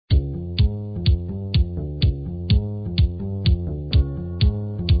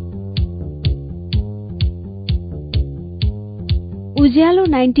उज्यालो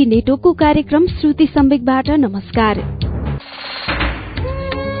 90 नेटवर्कको कार्यक्रम श्रुति सम्वेकबाट नमस्कार।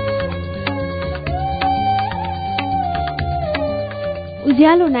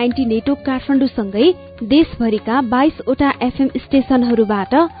 उज्यालो 90 नेटवर्क काठमाडौँसँगै देशभरिका 22 वटा एफएम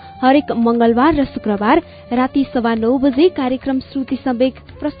स्टेशनहरूबाट हरेक मंगलबार र शुक्रबार राति 9:15 बजे कार्यक्रम श्रुति सम्वेक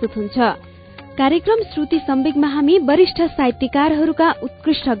प्रस्तुत हुन्छ। कार्यक्रम श्रुति सम्वेकमा हामी वरिष्ठ साहित्यकारहरूका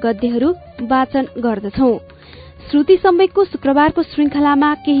उत्कृष्ट गद्यहरू वाचन गर्दछौं। श्रुति सम्वेकको शुक्रबारको श्रृंखलामा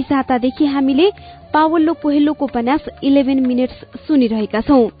केही सातादेखि हामीले पावल्लो कोहेल्लोको उपन्यास 11 मिनट्स सुनिरहेका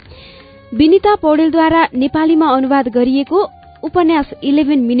छौं। विनिता पौडेलद्वारा नेपालीमा अनुवाद गरिएको उपन्यास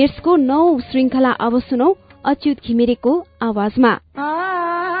 11 मिनट्सको 9औं श्रृंखला अब सुनौ अच्युत घिमिरेको आवाजमा।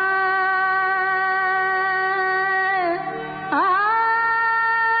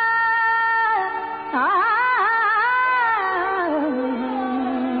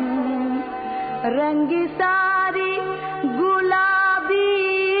 रंगी सारी गुलाबी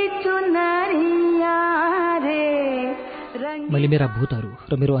चुनरिया रे। मैले मेरा भूतहरू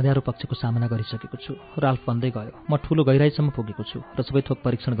र मेरो अँध्यारो पक्षको सामना गरिसकेको छु। राल्फ भन्दै गयो, म ठूलो गहिराईसम्म पुगेको छु र सबै थोक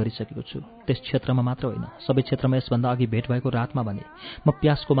परीक्षण गरिसकेको छु। त्यस क्षेत्रमा मात्र होइन, सबै क्षेत्रमा यसभन्दा अघि भेट भएको रातमा भने म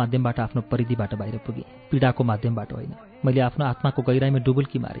प्यासको माध्यमबाट आफ्नो परिधिबाट बाहिर पुगेँ, पीडाको माध्यमबाट होइन। मैले आफ्नो आत्माको गहिराईमा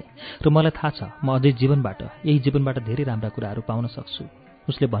डुबुल्की मारे र मलाई थाहा छ म अझै यही जीवनबाट धेरै राम्रा कुराहरू पाउन सक्छु।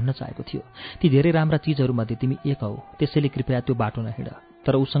 उसले भन्न चाहेको थियो, ती धेरै राम्रा चीजहरूमध्ये तिमी एक हौ, त्यसैले कृपया त्यो बाटो नहिँड।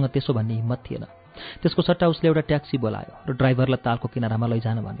 तर उसँग त्यसो भन्ने हिम्मत थिएन। त्यसको सट्टा उसले एउटा ट्याक्सी बोलायो र ड्राइभरलाई तालको किनारामा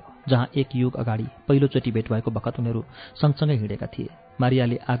लैजान भन्यो, जहाँ एक युग अगाडि पहिलोचोटि भेट भएको बखत उनीहरू सँगसँगै हिँडेका थिए।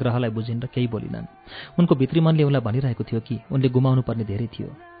 मारियाले आग्रहलाई बुझिन् र केही बोलिनन्। उनको भित्री मनले उनलाई भनिरहेको थियो कि उनले गुमाउनु पर्ने धेरै थियो,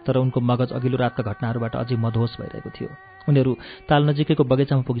 तर उनको मगज अघिल्लो रातका घटनाहरूबाट अझै मधोस भइरहेको थियो। उनीहरू ताल नजिकैको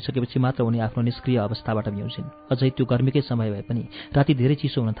बगैँचामा पुगिसकेपछि मात्र उनी आफ्नो निष्क्रिय अवस्थाबाट म्युजिन्। अझै त्यो गर्मीकै समय भए पनि राति धेरै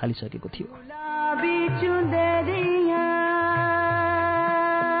चिसो हुन थालिसकेको थियो।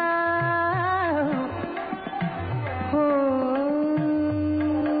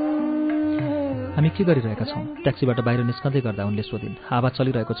 हामी के गरिरहेका छौँ? ट्याक्सीबाट बाहिर निस्कँदै गर्दा उनले सोधिन्। हावा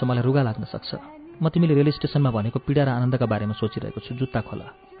चलिरहेको छ, मलाई रुगा लाग्न सक्छ। म तिमीले रेल स्टेशनमा भनेको पीडा र आनन्दका बारेमा सोचिरहेको छु, जुत्ता खोला।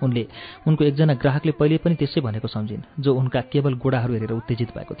 उनको एकजना ग्राहकले पहिले पनि त्यसै भनेको सम्झिन्, जो उनका केवल गोडाहरू हेरेर उत्तेजित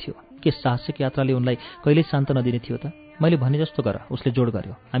भएको थियो। के साहसिक यात्राले उनलाई कहिल्यै शान्त नदिने थियो त? मैले भने जस्तो गर, उसले जोड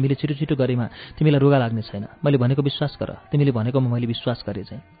गर्यो। हामीले छिटो छिटो गरेमा तिमीलाई रुगा लाग्ने छैन। मैले भनेको विश्वास गर, तिमीले भनेकोमा मैले विश्वास गरे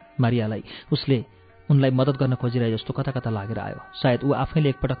चाहिँ। मारियालाई उनलाई मद्दत गर्न खोजिरहे जस्तो कता कता लागेर आयो। सायद ऊ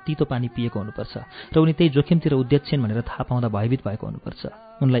आफैले एकपटक तितो पानी पिएको हुनुपर्छ र उनी त्यही जोखिमतिर उद्यत छिन् भनेर थाहा पाउँदा भयभीत भएको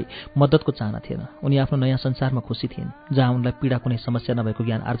हुनुपर्छ। उनलाई मद्दतको चाहना थिएन। उनी आफ्नो नयाँ संसारमा खुसी थिइन्, जहाँ उनलाई पीडा कुनै समस्या नभएको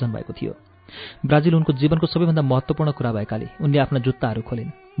ज्ञान आर्जन भएको थियो। ब्राजिल उनको जीवनको सबैभन्दा महत्त्वपूर्ण कुरा भएकाले उनले आफ्ना जुत्ताहरू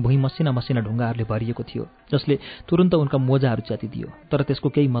खोलिन्। भुइँ मसिना मसिना ढुङ्गाहरूले भरिएको थियो, जसले तुरुन्त उनका मोजाहरू च्यातिदियो। तर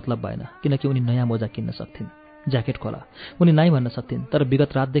त्यसको केही मतलब भएन, किनकि उनी नयाँ मोजा किन्न सक्थिन्। ज्याकेट खोला, उनी नाइ भन्न सक्थिन्, तर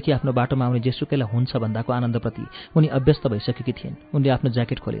विगत रातदेखि आफ्नो बाटोमा आउने जेसुकैलाई हुन्छ भन्दाको आनन्दप्रति उनी अभ्यस्त भइसकेकी थिइन्। उनले आफ्नो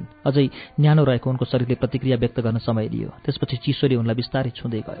ज्याकेट खोलिन्। अझै न्यानो रहेको उनको शरीरले प्रतिक्रिया व्यक्त गर्न समय लियो। त्यसपछि चिसोले उनलाई बिस्तारै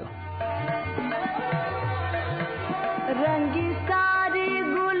छुँदै गयो।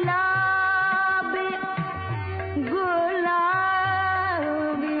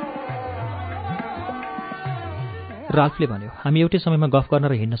 राल्फले भन्यो, हामी एउटै समयमा गफ गर्न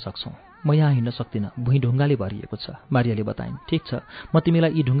र हिँड्न सक्छौँ। म यहाँ हिँड्न सक्दिनँ, भुइँ ढुङ्गाले भरिएको छ। मारियाले बताइन्। ठिक छ, म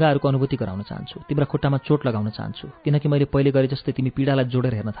तिमीलाई यी ढुङ्गाहरूको अनुभूति गराउन चाहन्छु। तिम्रा खुट्टामा चोट लगाउन चाहन्छु, किनकि मैले पहिले गरे जस्तै तिमी पीडालाई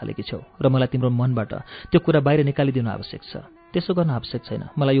जोडेर हेर्न थालेकी छौ र मलाई तिम्रो मनबाट त्यो कुरा बाहिर निकालिदिनु आवश्यक छ। त्यसो गर्न आवश्यक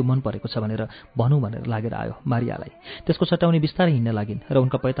छैन, मलाई यो मन परेको छ भनेर भनौँ भनेर लागेर आयो मारियालाई। त्यसको सट्टा उनी बिस्तारै हिँड्न लागिन् र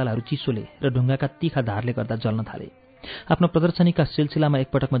उनका पैतालाहरू चिसोले र ढुङ्गाका तीखा धारले गर्दा जल्न थाले। आफ्नो प्रदर्शनीका सिलसिलामा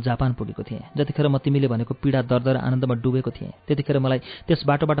एकपटक म जापान पुगेको थिएँ। जतिखेर म तिमीले भनेको पीडा, दर्द र आनन्दमा डुबेको थिएँ, त्यतिखेर मलाई त्यस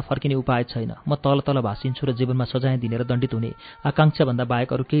बाटोबाट फर्किने उपाय छैन। म तल तल भासिन्छु र जीवनमा सजाय दिने र दण्डित हुने आकांक्षाभन्दा बाहेक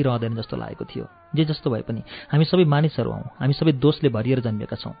अरू केही रहँदैन जस्तो लागेको थियो। जे जस्तो भए पनि हामी सबै मानिसहरू हौँ, हामी सबै दोषले भरिएर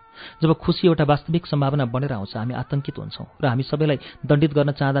जन्मिएका छौँ। जब खुसी एउटा वास्तविक सम्भावना बनेर आउँछ, हामी आतंकित हुन्छौँ र हामी सबैलाई दण्डित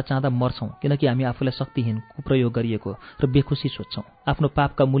गर्न चाहँदा मर्छौँ, किनकि हामी आफूलाई शक्तिहीन, कुप्रयोग गरिएको र बेखुसी सोच्छौँ। आफ्नो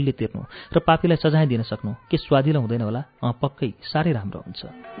पापका मूल्य तिर्नु र पापीलाई सजाय दिन सक्नु के स्वादिलो हुँदैन होला? पक्कै साह्रै राम्रो हुन्छ।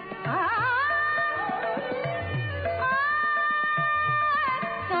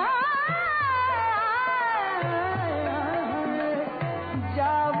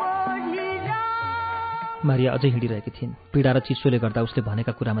 मारिया अझै हिँडिरहेकी थिइन्। पीडा र चिसोले गर्दा उसले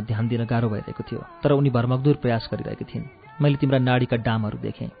भनेका कुरामा ध्यान दिन गाह्रो भइरहेको थियो, तर उनी भरमग्दुर प्रयास गरिरहेकी थिइन्। मैले तिम्रा नाडीका डामहरू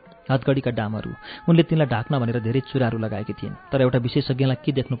देखेँ, हतगडीका डामहरू। उनले तिनलाई ढाक्न भनेर धेरै चुराहरू लगाएकी थिइन्, तर एउटा विशेषज्ञलाई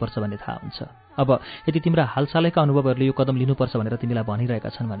के देख्नुपर्छ भन्ने थाहा हुन्छ। अब यदि तिम्रा हालसालैका अनुभवहरूले यो कदम लिनुपर्छ भनेर तिमीलाई भनिरहेका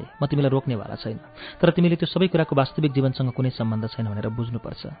छन् भने म तिमीलाई रोक्नेवाला छैन, तर तिमीले त्यो सबै कुराको वास्तविक जीवनसँग कुनै सम्बन्ध छैन भनेर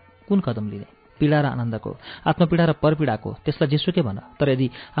बुझ्नुपर्छ। कुन कदम लिने? पीडा र आनन्दको, आत्मपीडा र परपीडाको, त्यसलाई जेसुकै भन, तर यदि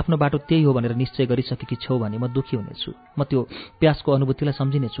आफ्नो बाटो त्यही हो भनेर निश्चय गरिसकेकी छौ भने म दुःखी हुनेछु। म त्यो प्यासको अनुभूतिलाई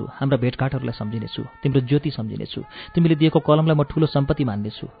सम्झिनेछु, हाम्रा भेटघाटहरूलाई सम्झिनेछु, तिम्रो ज्योति सम्झिनेछु, तिमीले दिएको कलमलाई म ठूलो सम्पत्ति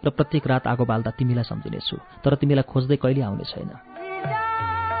मान्नेछु र प्रत्येक रात आगो बाल्दा तिमीलाई सम्झिनेछु। तर तिमीलाई खोज्दै कहिले आउने छैन।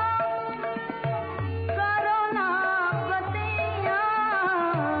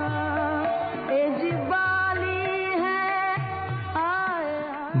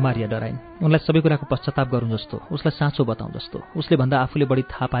 मारिया डराइन्। उनलाई सबै कुराको पश्चाताप गरूँ जस्तो, उसलाई साँचो बताउँ जस्तो, उसले भन्दा आफूले बढी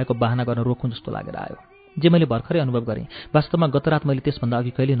थाहा पाएको बहाना गर्न रोकौँ जस्तो लागेर आयो। जे मैले भर्खरै अनुभव गरेँ, वास्तवमा गत रात मैले त्यसभन्दा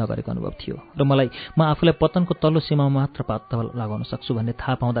अघि कहिल्यै नगरेको अनुभव थियो र म आफूलाई पतनको तल्लो सीमामा मात्र पत्ता लगाउन सक्छु भन्ने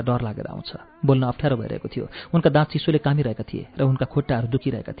थाहा पाउँदा डर लागेर आउँछ। बोल्न अप्ठ्यारो भइरहेको थियो। उनका दाँत चिसोले कामिरहेका थिए र उनका खुट्टाहरू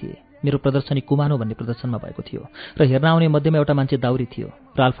दुखिरहेका थिए। मेरो प्रदर्शनी कुमानो भन्ने प्रदर्शनमा भएको थियो र हेर्न आउने मध्येमा एउटा मान्छे दाउरी थियो।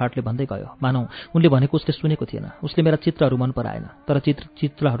 राल्फार्टले भन्दै गयो, मानौ उनले भनेको उसले सुनेको थिएन। उसले मेरा चित्रहरू मन पराएन, तर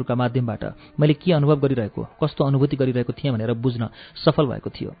चित्रहरूका माध्यमबाट मैले के अनुभव गरिरहेको, कस्तो अनुभूति गरिरहेको थिएँ भनेर बुझ्न सफल भएको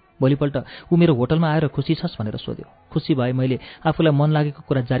थियो। भोलिपल्ट ऊ मेरो होटलमा आएर खुसी छस् भनेर सोध्यो। खुसी भए मैले आफूलाई मन लागेको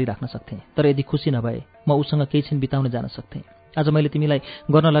कुरा जारी राख्न सक्थेँ, तर यदि खुसी नभए म उसँग केही क्षण बिताउन जान सक्थेँ। आज मैले तिमीलाई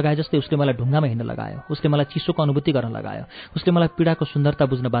गर्न लगाए जस्तै उसले मलाई ढुङ्गामा हिँड्न लगायो, उसले मलाई चिसोको अनुभूति गर्न लगायो, उसले मलाई पीडाको सुन्दरता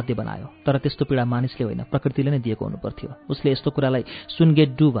बुझ्न बाध्य बनायो। तर त्यस्तो पीडा मानिसले होइन, प्रकृतिले नै दिएको हुनुपर्थ्यो। उसले यस्तो कुरालाई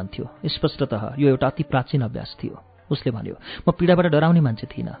सुनगेट डु भन्थ्यो। स्पष्टतः यो एउटा अति प्राचीन अभ्यास थियो। उसले भन्यो, म पीडाबाट डराउने मान्छे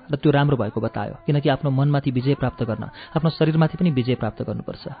थिइनँ र त्यो राम्रो भएको बतायो, किनकि आफ्नो मनमाथि विजय प्राप्त गर्न आफ्नो शरीरमाथि पनि विजय प्राप्त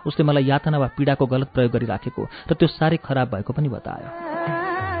गर्नुपर्छ। उसले मलाई यातना वा पीडाको गलत प्रयोग गरिराखेको र त्यो साह्रै खराब भएको पनि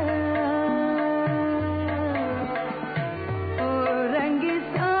बतायो।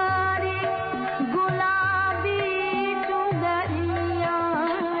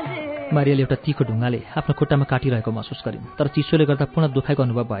 मारियाले एउटा तीखो ढुङ्गाले आफ्नो खुट्टामा काटिरहेको महसुस गरिन्, तर चिसोले गर्दा पूर्ण दुखाइको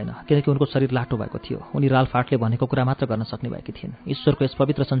अनुभव भएन, किनकि उनको शरीर लाटो भएको थियो। उनी राल्फार्टले भनेको कुरा मात्र गर्न सक्ने भएकी थिइन्। ईश्वरको यस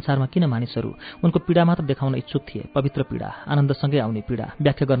पवित्र संसारमा किन मानिसहरू उनको पीडा मात्र देखाउन इच्छुक थिए? पवित्र पीडा, आनन्दसँगै आउने पीडा,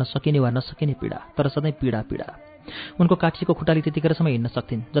 व्याख्या गर्न सकिने वा नसकिने पीडा, तर सधैँ पीडा पीडा। उनको काटिएको खुट्टाले त्यतिखेरसम्म हिँड्न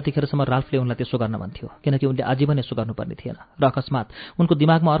सक्थिन् जतिखेरसम्म राल्फले उनलाई त्यसो गर्न भन्थ्यो, किनकि उनले आजीवन यसो गर्नुपर्ने थिएन। र अकस्मात उनको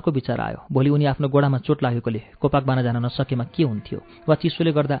दिमागमा अर्को विचार आयो। भोलि उनी आफ्नो गोडामा चोट लागेकोले कोपाकबाना जान नसकेमा के हुन्थ्यो, वा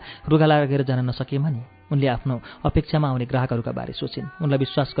चिसोले गर्दा रुगा लागेर जान नसकेमा नि? उनले आफ्नो अपेक्षामा आउने ग्राहकहरूका बारे सोचिन्, उनलाई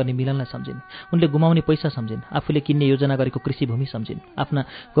विश्वास गर्ने मिलनलाई सम्झिन्, उनले गुमाउने पैसा सम्झिन्, आफूले किन्ने योजना गरेको कृषिभूमि सम्झिन्, आफ्ना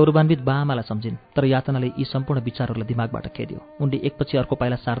गौरवान्वित बाआमालाई सम्झिन्। तर यातनाले यी सम्पूर्ण विचारहरूलाई दिमागबाट खेद्यो। उनले एकपछि अर्को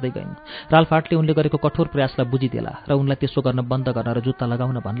पाइला सार्दै गइन्। राल्फार्टले उनले गरेको कठोर प्रयासलाई बुझिदेला र उनलाई त्यसो गर्न बन्द गर्न र जुत्ता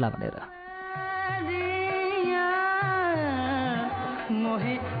लगाउन भन्ला भनेर।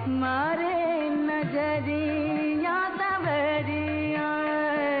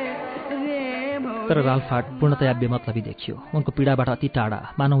 तर राल्फार्ट पूर्णतया बेमतलबी देखियो। उनको पीडाबाट अति टाढा,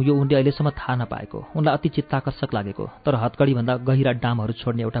 मानौ यो उनले अहिलेसम्म थाहा नपाएको, उनलाई अति चित्ताकर्षक लागेको, तर हतकडीभन्दा गहिरा डामहरू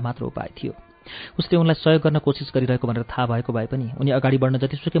छोड्ने एउटा मात्र उपाय थियो। उसले उनलाई सहयोग गर्न कोसिस गरिरहेको भनेर थाहा भएको भए पनि, उनी अगाडि बढ्न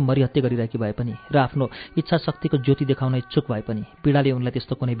जतिसुकै मरिहत्ते गरिरहेकी भए पनि र आफ्नो इच्छा शक्तिको ज्योति देखाउन इच्छुक भए पनि पीडाले उनलाई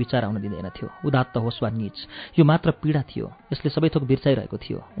त्यस्तो कुनै विचार आउन दिँदैनथ्यो। उदात्त होस् वा नीच, यो मात्र पीडा थियो। यसले सबै थोक बिर्साइरहेको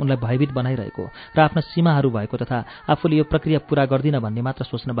थियो, उनलाई भयभीत बनाइरहेको र आफ्ना सीमाहरू भएको तथा आफूले यो प्रक्रिया पूरा गर्दिन भन्ने मात्र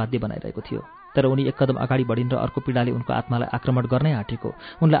सोच्न बाध्य बनाइरहेको थियो। तर उनी एक कदम अगाडि बढिन् र अर्को पीडाले उनको आत्मालाई आक्रमण गर्नै आँटेको,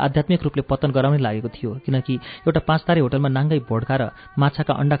 उनलाई आध्यात्मिक रूपले पतन गराउनै लागेको थियो, किनकि एउटा 5 तारे होटलमा नाङ्गै भोड्का र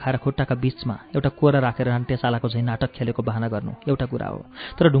माछाका अण्डा खाएर खुट्टाका बीचमा एउटा कोरा राखेर नाट्यशालाको झैँ नाटक खेलेको बहाना गर्नु एउटा कुरा हो,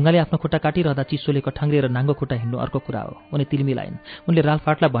 तर ढुङ्गाले आफ्नो खुट्टा काटिरहँदा चिसोले कठाङ्ग्रिएर नाङ्गो खुट्टा हिँड्नु अर्को कुरा हो। उनी तिलमिलाइन्। उनले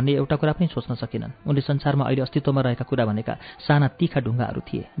राल्फार्टलाई भन्ने एउटा कुरा पनि सोच्न सकेनन्। उनले संसारमा अहिले अस्तित्वमा रहेका कुरा भनेका साना तीखा ढुङ्गाहरू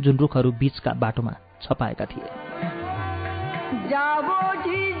थिए, जुन रुखहरू बीचका बाटोमा छपाएका थिए।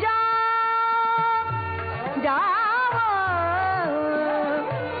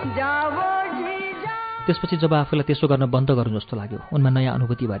 त्यसपछि जब आफूलाई त्यसो गर्न बन्द गरौँ जस्तो लाग्यो, उनमा नयाँ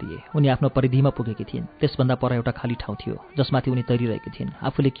अनुभूति बारिए। उनी आफ्नो परिधिमा पुगेकी थिइन्। त्यसभन्दा पर एउटा खाली ठाउँ थियो जसमाथि उनी तैरिरहेकी थिइन्।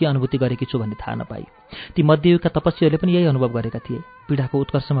 आफूले के अनुभूति गरेकी छु भन्ने थाहा नपाई। ती मध्ययुगका तपस्वीहरूले पनि यही अनुभव गरेका थिए। पीडाको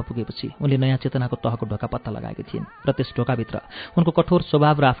उत्कर्षमा पुगेपछि उनले नयाँ चेतनाको तहको ढोका पत्ता लगाएकी थिइन् र त्यस ढोकाभित्र उनको कठोर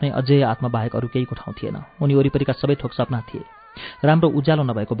स्वभाव र आफ्नै अजेय आत्मा बाहेक अरू केहीको ठाउँ थिएन। उनी वरिपरिका सबै थोक सपना थिए। राम्रो उज्यालो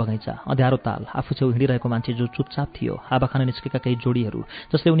नभएको बगैँचा, अँध्यारो ताल, आफू छेउ हिँडिरहेको मान्छे जो चुपचाप थियो, हावा खान निस्केका केही जोडीहरू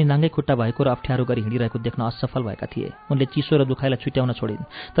जसले उनी नाङ्गै खुट्टा भएको र अप्ठ्यारो गरी हिँडिरहेको देख्न असफल भएका थिए। उनले चिसो र दुखाइलाई छुट्याउन छोडिन्,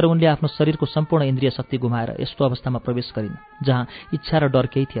 तर उनले आफ्नो शरीरको सम्पूर्ण इन्द्रिय शक्ति गुमाएर यस्तो अवस्थामा प्रवेश गरिन् जहाँ इच्छा र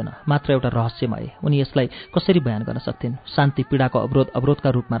डर केही थिएन, मात्र एउटा रहस्यमय। उनी यसलाई कसरी बयान गर्न सक्थिन्? शान्ति पीडाको अवरोधका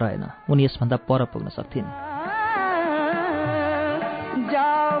रूपमा रहेन, उनी यसभन्दा पर पुग्न सक्थिन्।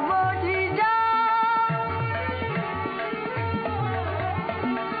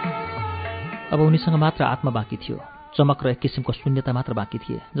 अब उनीसँग मात्र आत्मा बाँकी थियो। चमक र एक किसिमको शून्यता मात्र बाँकी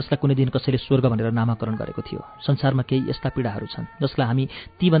थिए, जसलाई कुनै दिन कसैले स्वर्ग भनेर नामाकरण गरेको थियो। संसारमा केही यस्ता पीडाहरू छन् जसलाई हामी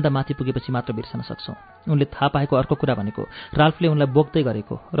तीभन्दा माथि पुगेपछि मात्र बिर्सन सक्छौँ। उनले थाहा पाएको अर्को कुरा भनेको राल्फले उनलाई बोक्दै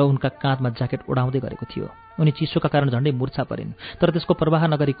गरेको र उनका काँधमा ज्याकेट ओढाउँदै गरेको थियो। उनी चिसोका कारण झन्डै मूर्छा परिन्, तर त्यसको प्रवाह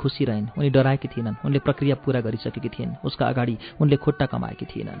नगरी खुसी रहिन्। उनी डराएकी थिएनन्, उनले प्रक्रिया पूरा गरिसकेकी थिइन्। उसका अगाडि उनले खुट्टा कमाएकी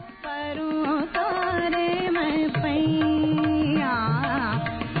थिएनन्।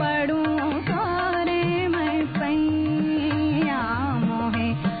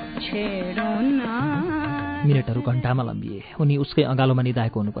 मिनेटहरू घण्टामा लम्बिए। उनी उसकै अँगालोमा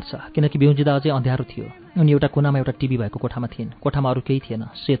निदाएको हुनुपर्छ, किनकि बिउजिँदा अझै अँध्यारो थियो। उनी एउटा कुनामा एउटा टिभी भएको कोठामा थिइन्। कोठामा अरू केही थिएन,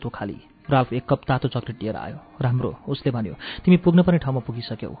 सेतो खाली। राल्फ एक कप तातो चक्लेट लिएर आयो। राम्रो, उसले भन्यो, तिमी पुग्नुपर्ने ठाउँमा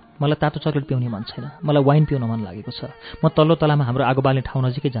पुगिसक्यौ। मलाई तातो चक्लेट पिउने मन छैन, मलाई वाइन पिउन मन लागेको छ। म तल्लो तलामा हाम्रो आगो बाल्ने ठाउँ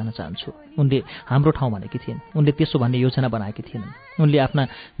नजिकै जान चाहन्छु। उनले हाम्रो ठाउँ भनेकी थिइन्। उनले त्यसो भन्ने योजना बनाएकी थिएनन्। उनले आफ्ना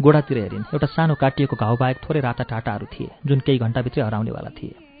गोडातिर हेरिन्। एउटा सानो काटिएको घाउ बाहेक थोरै राता टाटाहरू थिए, जुन केही घण्टाभित्रै हराउनेवाला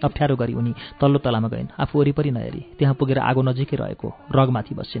थिए। अप्ठ्यारो गरी उनी तल्लो तलामा गइन्। आफू वरिपरि नहेरी त्यहाँ पुगेर आगो नजिकै रहेको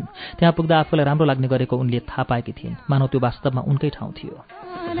रगमाथि बसिन्। त्यहाँ पुग्दा आफूलाई राम्रो लाग्ने गरेको उनले थाहा पाएकी थिइन्। मानव त्यो वास्तवमा उनकै ठाउँ थियो।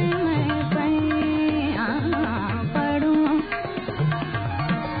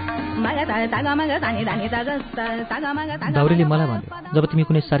 दाउरेले मलाई भन्यो, जब तिमी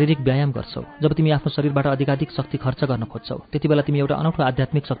कुनै शारीरिक व्यायाम गर्छौ, जब तिमी आफ्नो शरीरबाट अधिकाधिक शक्ति खर्च गर्न खोज्छौ, त्यति बेला तिमी एउटा अनौठो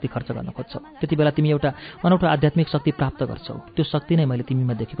आध्यात्मिक शक्ति खर्च गर्न खोज्छौ। त्यति बेला तिमी एउटा अनौठो आध्यात्मिक शक्ति प्राप्त गर्छौ। त्यो शक्ति नै मैले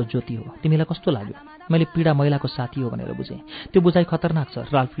तिमीमा देखेको ज्योति हो। तिमीलाई कस्तो लाग्यो? मैले पीडा महिलाको साथी हो भनेर बुझेँ। त्यो बुझाइ खतरनाक छ,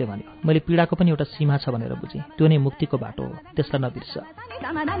 राल्फले भन्यो। मैले पीडाको पनि एउटा सीमा छ भनेर बुझेँ। त्यो नै मुक्तिको बाटो हो, त्यसलाई नबिर्स।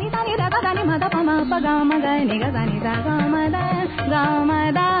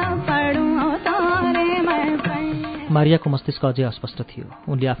 मारियाको मस्तिष्क अझै अस्पष्ट थियो।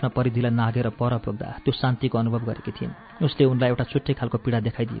 उनले आफ्ना परिधिलाई नागेर पर पुग्दा त्यो शान्तिको अनुभव गरेकी थिइन्। उसले उनलाई एउटा छुट्टै खालको पीडा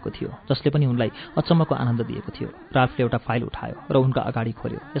देखाइदिएको थियो, जसले पनि उनलाई अचम्मको आनन्द दिएको थियो। राल्फले एउटा फाइल उठायो र उनका अगाडि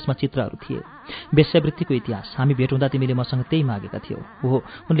खोल्यो। यसमा चित्रहरू थिए। वेश्यावृत्तिको इतिहास। हामी भेट हुँदा तिमीले मसँग त्यही मागेका थियौ। हो,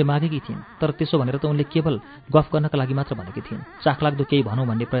 उनले मागेकी थिइन्, तर त्यसो भनेर त उनले केवल गफ गर्नका लागि मात्र भनेकी थिइन्। चाखलाग्दो केही भनौँ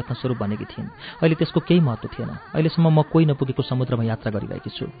भन्ने प्रयत्न स्वरूप भनेकी थिइन्। अहिले त्यसको केही महत्त्व थिएन। अहिलेसम्म म कोही नपुगेको समुद्रमा यात्रा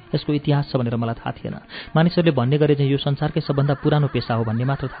गरिरहेकी छु। यसको इतिहास छ भनेर मलाई थाहा थिएन। मानिसहरूले भन्ने गरे चाहिँ यो संसारकै सबभन्दा पुरानो पेसा हो भन्ने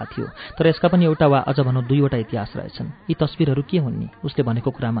मात्र थाहा थियो, तर यसका पनि एउटा वा अझ भनौँ दुईवटा इतिहास रहेछन्। यी तस्बिरहरू के हुन् नि? उसले भनेको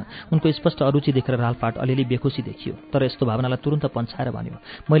कुरामा उनको स्पष्ट अरुचि देखेर राल्फाट अलिअलि बेखुसी देखियो, तर यस्तो भावनालाई तुरुन्त पन्छाएर भन्यो,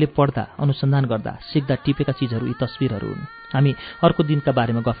 मैले पढ्दा, अनुसन्धान गर्दा, सिक्दा टिपेका चिजहरू यी तस्बिरहरू हुन्। हामी अर्को दिनका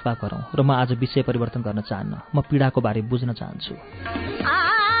बारेमा गफगाफ गरौँ र म आज विषय परिवर्तन गर्न चाहन्न। म पीडाको बारे बुझ्न चाहन्छु।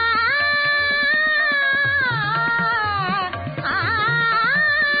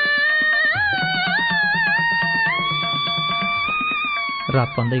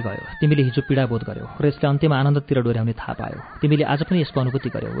 रात बन्दै गयो। तिमीले हिजो पीडा बोध गर्यौ र यसले अन्त्यमा आनन्दतिर डोर्याउने थाहा पायौ। तिमीले आज पनि यसको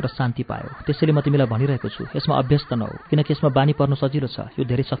अनुभूति गर्यौ र शान्ति पायौ। त्यसैले म तिमीलाई भनिरहेको छु, यसमा अभ्यस्त नहौ, किनकि यसमा बानी पर्नु सजिलो छ। यो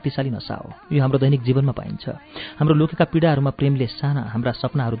धेरै शक्तिशाली नशा हो। यो हाम्रो दैनिक जीवनमा पाइन्छ। हाम्रो लुकेका पीडाहरूमा प्रेमले साना हाम्रा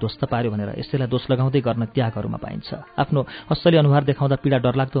सपनाहरू ध्वस्त पार्यो भनेर यसैलाई दोष लगाउँदै गर्न त्यागहरूमा पाइन्छ। आफ्नो असली अनुहार देखाउँदा पीडा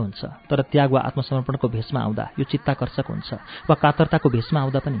डरलाग्दो हुन्छ, तर त्याग वा आत्मसमर्पणको भेषमा आउँदा यो चित्ताकर्षक हुन्छ। वा कातरताको भेषमा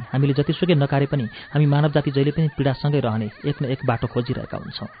आउँदा पनि हामीले जतिसुकै नकारे पनि हामी मानव जाति जहिले पनि पीडासँगै रहने एक न एक बाटो खोजिरहेका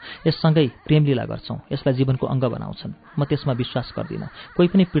हुन्छौँ। यससँगै प्रेम लीला गर्छौँ। यसलाई जीवनको अङ्ग बनाउँछन्। म त्यसमा विश्वास गर्दिनँ। कोही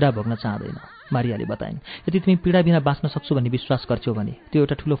पनि पीडा भोग्न चाहँदैन। मारियाले बताइन्, यदि तिमी पीडा बिना बाँच्न सक्छौ भन्ने विश्वास गर्छौ भने त्यो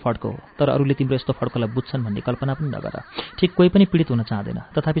एउटा ठुलो फड्को हो, तर अरूले तिम्रो यस्तो फड्कोलाई बुझ्छन् भन्ने कल्पना पनि नगर। ठिक कोही पनि पीडित हुन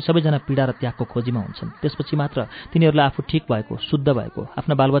चाहँदैन, तथापि सबैजना पीडा र त्यागको खोजीमा हुन्छन्। त्यसपछि मात्र तिनीहरूलाई आफू ठिक भएको, शुद्ध भएको,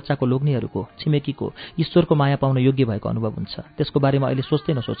 आफ्ना बालबच्चाको, लोग्नेहरूको, छिमेकीको, ईश्वरको माया पाउन योग्य भएको अनुभव हुन्छ। त्यसको बारेमा अहिले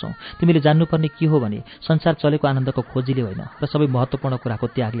सोच्दै नसोचौँ। तिमीले जान्नुपर्ने के हो भने संसार चलेको आनन्दको खोजीले होइन र सबै महत्त्वपूर्ण कुराको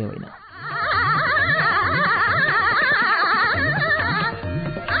त्यागले होइन।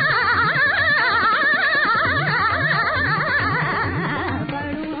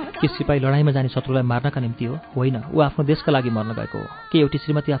 के सिपाही लडाइँमा जाने शत्रुलाई मार्नका निम्ति हो? होइन, ऊ आफ्नो देशका लागि मर्न गएको हो। के एउटी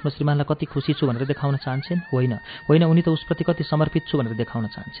श्रीमती आफ्नो श्रीमानलाई कति खुसी छु भनेर देखाउन चाहन्छन्? होइन, होइन, उनी त उसप्रति कति समर्पित छु भनेर देखाउन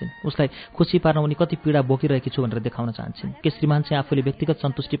चाहन्छन्। उसलाई खुसी पार्न उनी कति पीडा बोकिरहेकी छु भनेर देखाउन चाहन्छन्। के श्रीमान चाहिँ आफूले व्यक्तिगत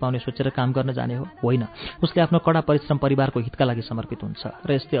सन्तुष्टि पाउने सोचेर काम गर्न जाने हो? होइन, उसले आफ्नो कडा परिश्रम परिवारको हितका लागि समर्पित हुन्छ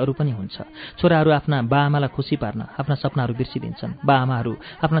र यस्तै अरू पनि हुन्छ। छोराहरू आफ्ना बाआमालाई खुसी पार्न आफ्ना सपनाहरू बिर्सिदिन्छन्। बाआमाहरू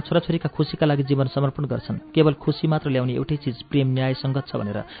आफ्ना छोराछोरीका खुसीका लागि जीवन समर्पण गर्छन्। केवल खुसी मात्र ल्याउने एउटै चिज प्रेम न्यायसङ्गत छ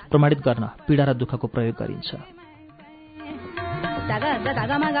भनेर प्रमाणित गर्न पीडा र दुःखको प्रयोग गरिन्छ।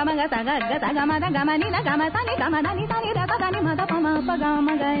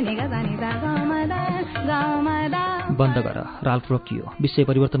 बन्द गर। राल्फ रोकियो। विषय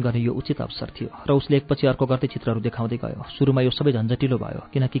परिवर्तन गर्ने यो उचित अवसर थियो र उसले एकपछि अर्को गर्दै चित्रहरू देखाउँदै गयो। सुरुमा यो सबै झन्झटिलो भयो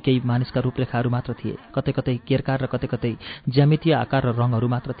किनकि केही मानिसका रूपरेखाहरू मात्र थिए, कतै कतै केरकार र कतै कतै ज्यामितीय आकार र रङहरू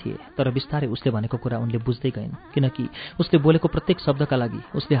मात्र थिए। तर बिस्तारै उसले भनेको कुरा उनले बुझ्दै गइन् किनकि उसले बोलेको प्रत्येक शब्दका लागि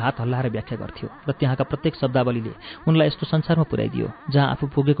उसले हात हल्लाएर व्याख्या गर्थ्यो र त्यहाँका प्रत्येक शब्दावलीले उनलाई यस्तो संसारमा पुर्याइदियो जहाँ आफू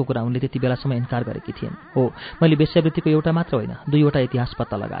पुगेको कुरा उनले त्यति बेलासम्म इन्कार गरेकी थिइन्। हो, मैले वेश्यावृत्तिको एउटा मात्र होइन, दुईवटा इतिहास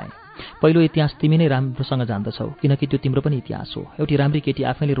पत्ता लगाएँ। पहिलो इतिहास तिमी नै राम्रोसँग जान्दछौ किनकि त्यो तिम्रो पनि इतिहास हो। एउटी राम्री केटी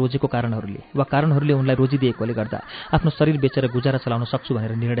आफैले रोजेको कारणहरूले वा कारणहरूले उनलाई रोजिदिएकोले गर्दा आफ्नो शरीर बेचेर गुजारा चलाउन सक्छु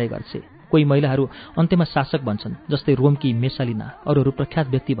भनेर निर्णय गर्छे। कोही महिलाहरू अन्त्यमा शासक बन्छन् जस्तै रोमकी मेसालिना, अरूहरू प्रख्यात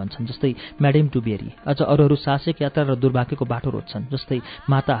व्यक्ति बन्छन् जस्तै म्याडेम डुबेरी, अझ अरूहरू साहसिक यात्रा र दुर्भाग्यको बाटो रोज्छन् जस्तै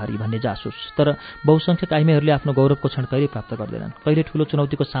माता हरि भन्ने जासुस। तर बहुसंख्यक आइमाईहरूले आफ्नो गौरवको क्षण कहिले प्राप्त गर्दैनन्, कहिले ठूलो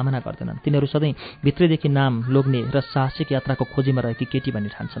चुनौतीको सामना गर्दैनन्। तिनीहरू सधैँ भित्रैदेखि नाम लोग्ने र साहसिक यात्राको खोजीमा रहेकी केटी भन्ने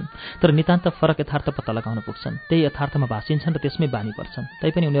ठान्छन्। तर नितान्त फरक यथार्थ पत्ता लगाउन पुग्छन्, त्यही यथार्थमा भासिन्छन् र त्यसमै बानी पर्छन्।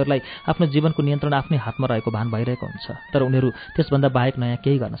 तैपनि उनीहरूलाई आफ्नो जीवनको नियन्त्रण आफ्नै हातमा रहेको भान भइरहेको हुन्छ, तर उनीहरू त्यसभन्दा बाहेक नयाँ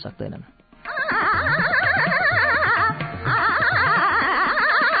केही गर्न सक्दैनन्।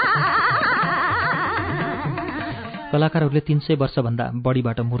 कलाकारहरूले 300 वर्षभन्दा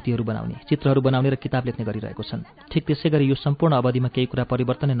बढीबाट मूर्तिहरू बनाउने, चित्रहरू बनाउने र किताब लेख्ने गरिरहेको छन्। ठिक त्यसै गरी यो सम्पूर्ण अवधिमा केही कुरा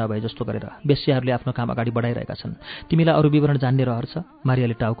परिवर्तनै नभए जस्तो गरेर वेश्याहरूले आफ्नो काम अगाडि बढाइरहेका छन्। तिमीलाई अरू विवरण जान्ने रहर छ?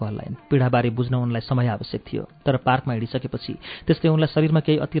 मारियाले टाउको हल्लाइन्। पीडाबारे बुझ्न उनलाई समय आवश्यक थियो, तर पार्कमा हिँडिसकेपछि त्यसले उनलाई शरीरमा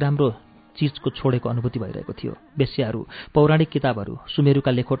केही अति राम्रो चीजको छोडेको अनुभूति भइरहेको थियो। वेश्याहरू पौराणिक किताबहरू,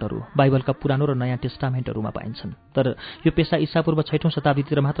 सुमेरुका लेखोटहरू, बाइबलका पुरानो र नयाँ टेस्टामेन्टहरूमा पाइन्छन्। तर यो पेशा ईसापूर्व 6औं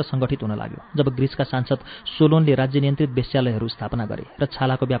शताब्दीतिर मात्र सङ्गठित हुन लाग्यो जब ग्रिसका सांसद सोलोनले राज्य नियन्त्रित वेश्यालयहरू स्थापना गरे र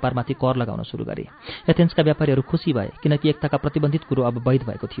छालाको व्यापारमाथि कर लगाउन सुरु गरे। एथेन्सका व्यापारीहरू खुसी भए किनकि एकताका प्रतिबन्धित कुरो अब वैध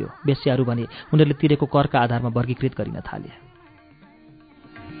भएको थियो। वेश्याहरू भने उनीहरूले तिरेको करका आधारमा वर्गीकृत गरिन थाले।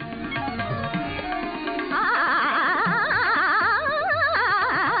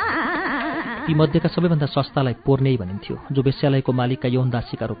 ती मध्येका सबैभन्दा सस्तालाई पोर्नेई भनिन्थ्यो, जो वेश्यालयको मालिकका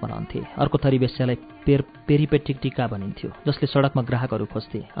यौनदासीका रूपमा रहन्थे। अर्को थरी वेश्यालाई पेरिपेटिक्टिका भनिन्थ्यो, जसले सडकमा ग्राहकहरू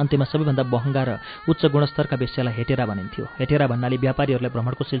खोज्थे। अन्त्यमा सबैभन्दा महँगा र उच्च गुणस्तरका वेश्यालाई हेटेरा भनिन्थ्यो। हेटेरा भन्नाले व्यापारीहरूलाई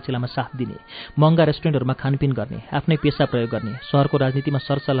भ्रमणको सिलसिलामा साथ दिने, महँगा रेस्टुरेन्टहरूमा खानपिन गर्ने, आफ्नै पेशा प्रयोग गर्ने, सहरको राजनीतिमा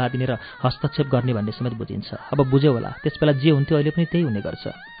सरसल्लाह दिने र हस्तक्षेप गर्ने भन्ने समेत बुझिन्छ। अब बुझ्यो होला, त्यसबेला जे हुन्थ्यो अहिले पनि त्यही हुने गर्छ।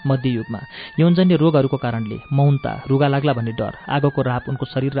 मध्ययुगमा यौनजन्य रोगहरूको कारणले मौनता, रुगा लाग्ला भन्ने डर, आगोको राप उनको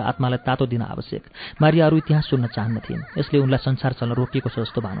शरीर र आत्मालाई तातो दिन आवश्यक। मारिया अरू इतिहास सुन्न चाहन्नथिन्, यसले उनलाई संसार चल्न रोकिएको छ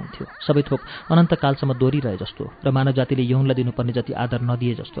जस्तो भानुहुन्थ्यो। सबै थोक अनन्तकालसम्म दोहोरिरहे जस्तो र मानव जातिले यौनलाई दिनुपर्ने जति आदर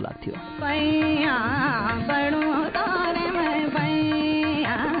नदिए जस्तो लाग्थ्यो।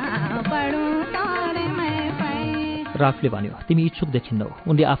 राल्फले भन्यो, तिमी इच्छुक देखिन्नौ।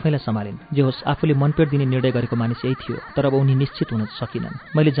 उनले आफैलाई सम्हालिन्। जे होस्, आफूले मनपेट दिने निर्णय गरेको मानिस यही थियो, तर अब उनी निश्चित हुन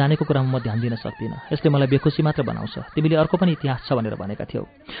सकिनन्। मैले जानेको कुरामा म ध्यान दिन सक्दिनँ, यसले मलाई बेखुसी मात्र बनाउँछ। तिमीले अर्को पनि इतिहास छ भनेर भनेका थियौ।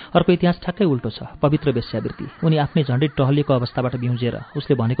 अर्को इतिहास ठ्याक्कै उल्टो छ, पवित्र वेश्यावृत्ति। उनी आफ्नै झण्डै टहलिएको अवस्थाबाट बिउजेर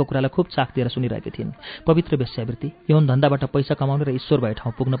उसले भनेको कुरालाई खुब चाख दिएर सुनिरहेकी थिइन्। पवित्र वेश्यावृत्ति, यौन धन्दाबाट पैसा कमाउने र ईश्वर भए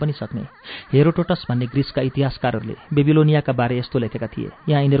ठाउँ पुग्न पनि सक्ने। हेरोडोटस भन्ने ग्रिसका इतिहासकारहरूले बेबिलोनियाका बारे यस्तो लेखेका थिए।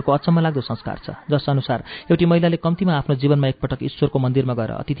 यहाँ यिनीहरूको अचम्मलाग्दो संस्कार छ, जस अनुसार एउटी महिलाले कम्तीमा आफ्नो जीवनमा एकपटक ईश्वरको मन्दिरमा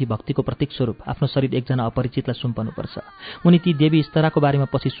गएर अतिथि भक्तिको प्रतीक स्वरूप आफ्नो शरीर एकजना अपरिचितलाई सुम्पनुपर्छ। उनी ती देवी स्तराको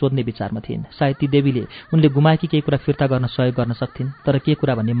बारेमा पछि सोध्ने विचारमा थिइन्। सायद ती देवीले उनले गुमाएकी केही कुरा फिर्ता गर्न सहयोग गर्न सक्थिन्, तर के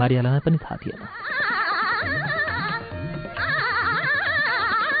कुरा भन्ने मारियालाई पनि थाहा थिएन।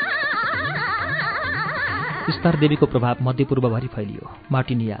 स्टार देवीको प्रभाव मध्यपूर्वभरि फैलियो,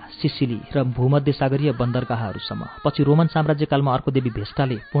 मार्टिनिया, सिसिली र भूमध्य सागरीय बन्दरगाहहरूसम्म। पछि रोमन साम्राज्यकालमा अर्को देवी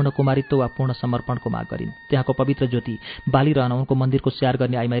भेस्टाले पूर्ण कुमारित्व वा पूर्ण समर्पणको माग गरिन्। त्यहाँको पवित्र ज्योति बालिरहन उनको मन्दिरको स्याहार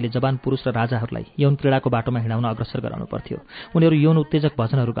गर्ने आइमाईले जवान पुरुष र राजाहरूलाई यौन क्रीडाको बाटोमा हिँडाउन अग्रसर गराउनु पर्थ्यो। उनीहरू यौन उत्तेजक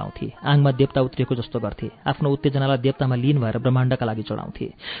भजनहरू गाउँथे, आङमा देवता उत्रिएको जस्तो गर्थे, आफ्नो उत्तेजनालाई देवतामा लीन भएर ब्रह्माण्डका लागि चढाउँथे।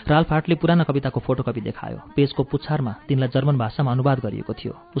 राल्फ हार्टले पुरानो कविताको फोटोकपी देखायो। पेजको पुच्छारमा तिनलाई जर्मन भाषामा अनुवाद गरिएको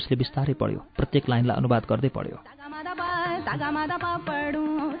थियो। उसले बिस्तारै पढ्यो, प्रत्येक लाइनलाई अनुवाद गर्दै पढ्यो।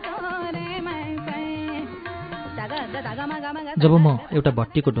 जब म एउटा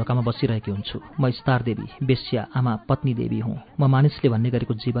भट्टीको ढोकामा बसिरहेकी हुन्छु, म स्टार देवी, वेश्या, आमा, पत्नी देवी हुँ। म मानिसले भन्ने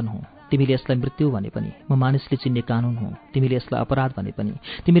गरेको जीवन हुँ। तिमीले यसलाई मृत्यु भने पनि म मानिसले चिन्ने कानुन हुँ। तिमीले यसलाई अपराध भने पनि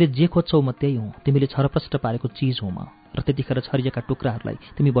तिमीले जे खोज्छौ म त्यही हुँ। तिमीले छरप्रष्ट पारेको चिज हुँ म। र त्यतिखेर छरिएका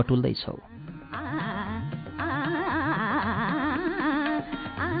टुक्राहरूलाई तिमी बटुल्दैछौ।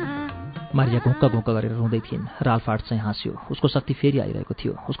 मारिया घुक्क घुक्क गरेर रुँदै थिइन्। राल्फ हार्ट चाहिँ हाँस्यो। उसको शक्ति फेरि आइरहेको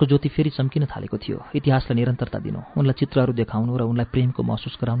थियो। उसको ज्योति फेरि चम्किन थालेको थियो। इतिहासलाई निरन्तरता दिनु, उनलाई चित्रहरू देखाउनु र उनलाई प्रेमको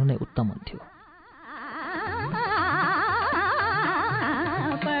महसुस गराउनु नै उत्तम हुन्थ्यो।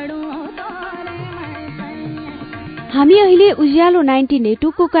 हामी अहिले उज्यालो 90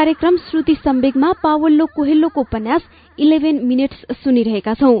 नेटवर्कको कार्यक्रम श्रुति सम्वेकमा पावल्लो कोहेल्लोको उपन्यास 11 मिनट्स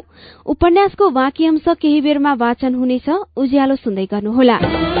सुनिरहेका छौं। उपन्यासको बाँकी अंश केही बेरमा वाचन हुनेछ। उज्यालो सुन्दै गर्नुहोला।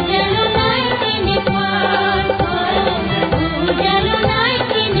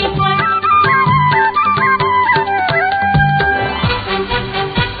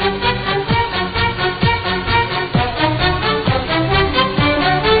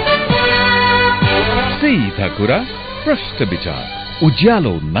 सीधा कुरा प्रश्न विचार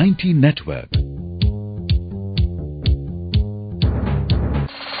उज्यालो 90 नेटवर्क।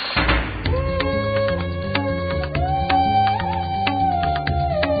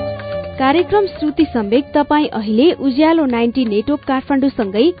 कार्यक्रम श्रुति सम्वेक तपाई अहिले उज्यालो 90 नेटवर्क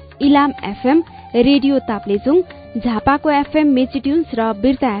काठमाडौँसँगै इलाम एफएम, रेडियो ताप्लेजुङ, झापाको एफएम मेचिट्युन्स र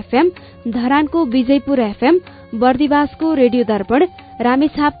बिर्ता एफएम, धरानको विजयपुर एफएम, बर्दिवासको रेडियो दर्पण,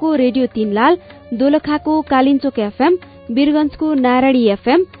 रामेछापको रेडियो तीनलाल, दोलखाको कालिन्चोक एफएम, वीरगंजको Narayani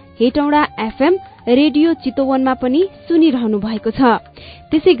FM, Hetauda FM, radio चितवनमा पनि सुनिरहनु भएको छ।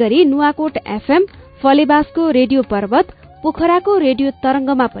 त्यसैगरी नुवाकोट एफएम, फलेबासको रेडियो पर्वत, पोखराको रेडियो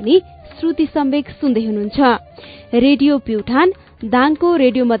तरंगमा पनि श्रुति सम्वेक सुन्दै हुनुहुन्छ। रेडियो प्युठान, दाङको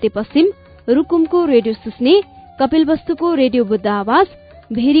रेडियो मध्यपश्चिम, रुकुमको रेडियो सुस्ने, कपिलवस्तुको रेडियो बुद्ध आवाज,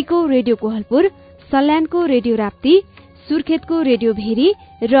 भेरीको रेडियो कोहलपुर, सल्यानको रेडियो राप्ती, सुर्खेतको रेडियो भेरी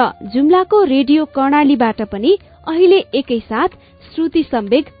र जुम्लाको रेडियो कर्णालीबाट पनि अहिले एकैसाथ श्रुति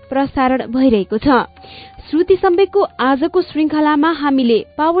सम्वेक प्रसारण भइरहेको छ। श्रुति सम्वेकको आजको श्रृंखलामा हामीले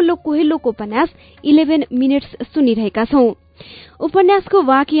पावल्लो कोहेल्लोको उपन्यास 11 मिनट्स सुनिरहेका छौं। उपन्यासको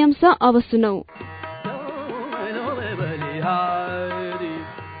बाँकी अंश अब सुनौ।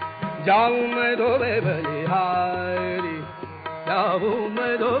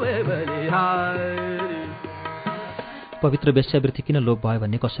 पवित्र वेश्यावृत्ति किन लोप भयो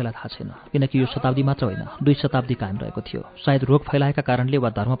भन्ने कसैलाई थाहा छैन, किनकि यो शताब्दी मात्र होइन 2 शताब्दी कायम रहेको थियो। सायद रोग फैलाएका कारणले वा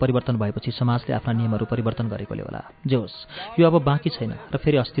धर्म परिवर्तन भएपछि समाजले आफ्ना नियमहरू परिवर्तन गरेकोले होला। जे होस्, यो अब बाँकी छैन र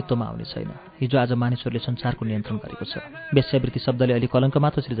फेरि अस्तित्वमा आउने छैन। हिजो आज मानिसहरूले संसारको नियन्त्रण गरेको छ। वेश्यावृत्ति शब्दले अहिले कलङ्क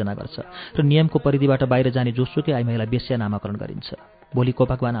मात्र सृजना गर्छ र नियमको परिधिबाट बाहिर जाने जोसुकै आइमाईलाई वेश्या नामाकरण गरिन्छ। भोलि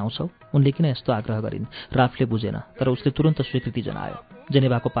कोपाकवान आउँछौ, उनले किन यस्तो आग्रह गरिन्? राफले बुझेन, तर उसले तुरन्त स्वीकृति जनायो।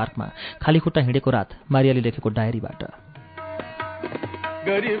 जेनेभाको पार्कमा खाली खुट्टा हिँडेको रात मारियाले लेखेको डायरीबाट।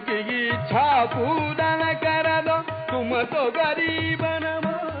 गरीब की इच्छा पूरा न करा दो तुम तो गरीब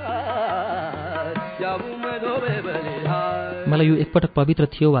मलाई यो एकपटक पवित्र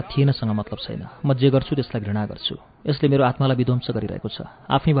थियो वा थिएनसँग मतलब छैन। म जे गर्छु त्यसलाई घृणा गर्छु। यसले मेरो आत्मालाई विध्वंस गरिरहेको छ।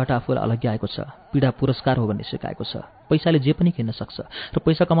 आफैबाट आफूलाई अलग्याएको छ। पीडा पुरस्कार हो भन्ने सिकाएको छ। पैसाले जे पनि किन्न सक्छ र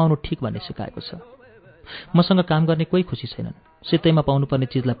पैसा कमाउनु ठिक भन्ने सिकाएको छ। मसँग काम गर्ने कोही खुसी छैनन्। सित्तैमा पाउनुपर्ने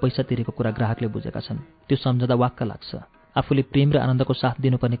चिजलाई पैसा तिरेको कुरा ग्राहकले बुझेका छन्। त्यो सम्झँदा वाक्क लाग्छ। आफूले प्रेम र आनन्दको साथ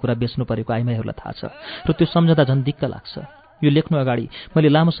दिनुपर्ने कुरा बेच्नु परेको आइमाईहरूलाई थाहा छ र त्यो सम्झँदा झन् दिक्क लाग्छ। यो लेख्नु अगाडि मैले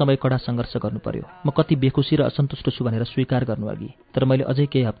लामो समय कडा सङ्घर्ष गर्नु पर्यो। म कति बेखुसी र असन्तुष्ट छु भनेर स्वीकार गर्नु अघि, तर मैले अझै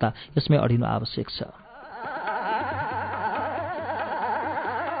केही हप्ता यसमै अडिनु आवश्यक छ।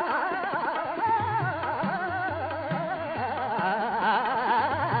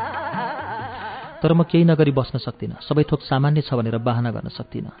 तर म केही नगरी बस्न सक्दिनँ। सबै थोक सामान्य छ भनेर बहाना गर्न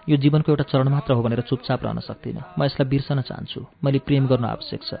सक्दिनँ। यो जीवनको एउटा चरण मात्र हो भनेर चुपचाप रहन सक्दिनँ। म यसलाई बिर्सन चाहन्छु। मैले प्रेम गर्नु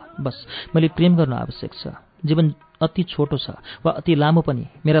आवश्यक छ। बस मैले प्रेम गर्नु आवश्यक छ। जीवन अति छोटो छ वा अति लामो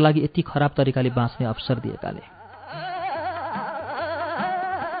पनि मेरा लागि यति खराब तरिकाले बाँच्ने अवसर दिएकाले।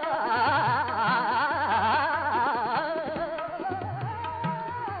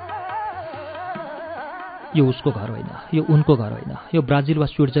 यो उसको घर होइन, यो उनको घर होइन, यो ब्राजिल वा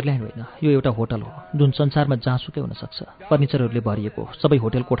स्विट्जरल्यान्ड होइन, यो एउटा होटल हो जुन संसारमा जहाँसुकै हुन सक्छ। फर्निचरहरूले भरिएको, सबै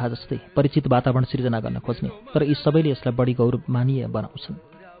होटल कोठा जस्तै परिचित वातावरण सिर्जना गर्न खोज्ने, तर यी सबैले यसलाई बढी गौरवमानीय बनाउँछन्।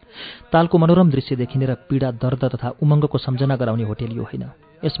 तालको मनोरम दृश्य देखिने र पीडा, दर्द तथा उमङ्गको सम्झना गराउने होटल यो होइन।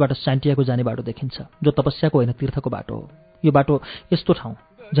 यसबाट स्यान्टियागो जाने बाटो देखिन्छ, जो तपस्याको होइन तीर्थको बाटो हो। यो बाटो यस्तो ठाउँ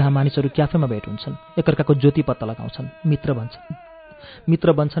जहाँ मानिसहरू क्याफेमा भेट हुन्छन्, एकअर्काको ज्योति पत्ता लगाउँछन्,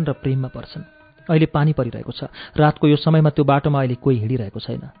 मित्र बन्छन् र प्रेममा पर्छन्। अहिले पानी परिरहेको छ। रातको यो समयमा त्यो बाटोमा अहिले कोही हिँडिरहेको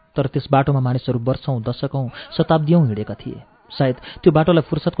छैन, तर त्यस बाटोमा मानिसहरू वर्षौं, दशकौं, शताब्दीौं हिँडेका थिए। सायद त्यो बाटोलाई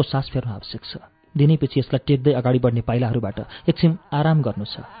फुर्सदको सास फेर्न आवश्यक छ। दिनैपछि यसलाई टेक्दै अगाडि बढ्ने पाइलाहरूबाट एकछिन आराम गर्नु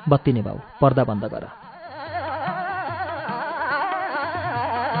छ। बत्ती निभाऊ, पर्दा बन्द गर।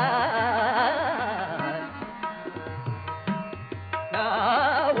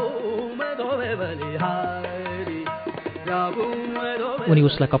 उनी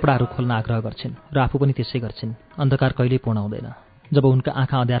उसलाई कपडाहरू खोल्न आग्रह गर्छिन् र आफू पनि त्यसै गर्छिन्। अन्धकार कहिल्यै पूर्ण हुँदैन। जब उनका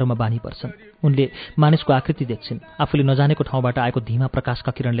आँखा अँध्यारोमा बानी पर्छन्, उनले मानिसको आकृति देख्छिन्, आफूले नजानेको ठाउँबाट आएको धीमा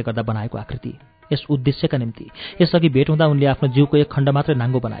प्रकाशका किरणले गर्दा बनाएको आकृति। यस उद्देश्यका निम्ति यसअघि भेट हुँदा उनले आफ्नो जिउको एक खण्ड मात्रै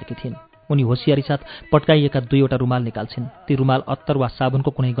नाङ्गो बनाएकी थिइन्। उनी होसियारी साथ पट्काइएका 2वटा रुमाल निकाल्छिन्। ती रुमाल अत्तर वा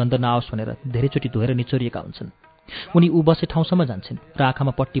साबुनको कुनै गन्ध नआओस् भनेर धेरैचोटि धोएर निचोरिएका हुन्छन्। उनी ऊ बसे ठाउँसम्म जान्छन् र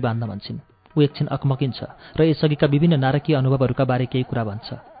आँखामा पट्टी बाँध्न भन्छन्। ऊ एकछिन अकमकिन्छ र यसअघिका विभिन्न नारकीय अनुभवहरूका बारे केही कुरा भन्छ।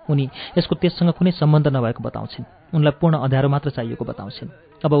 उनी यसको त्यससँग कुनै सम्बन्ध नभएको बताउँछिन्। उनलाई पूर्ण अँध्यारो मात्र चाहिएको बताउँछिन्।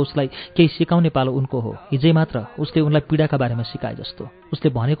 अब उसलाई केही सिकाउने पालो उनको हो। हिजै मात्र उसले उनलाई पीडाका बारेमा सिकाए जस्तो। उसले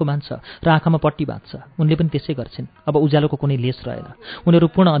भनेको मान्छ र आँखामा पट्टी बाँध्छ। उनले पनि त्यसै गर्छिन्। अब उज्यालोको कुनै लेस रहेन। उनीहरू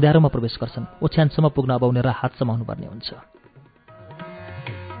पूर्ण अँध्यारोमा प्रवेश गर्छन्। ओछ्यानसम्म पुग्न अब उनीहरूलाई हात समाउनु पर्ने हुन्छ।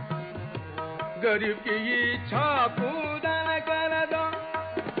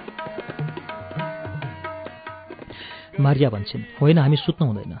 मारिया भन्छन्, होइन, हामी सुत्नु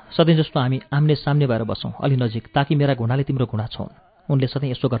हुँदैन। सधैँ जस्तो हामी आम्ने सामने भएर बसौँ, अलि नजिक, ताकि मेरा घुँडाले तिम्रो घुँडा छौन्। उनले सधैँ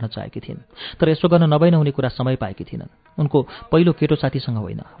यसो गर्न चाहेकी थिइन्, तर यसो गर्न नभई नहुने कुरा समय पाएकी थिइनन्। उनको पहिलो केटो साथीसँग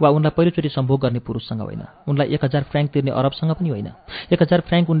होइन, वा उनलाई पहिलोचोटि सम्भोग गर्ने पुरुषसँग होइन, उनलाई 1000 फ्र्याङ्क तिर्ने अरबसँग पनि होइन। 1000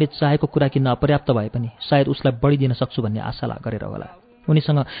 फ्र्याङ्क उनले चाहेको कुरा किन्न अपर्याप्त भए पनि सायद उसलाई बढी दिन सक्छु भन्ने आशा गरेर होला।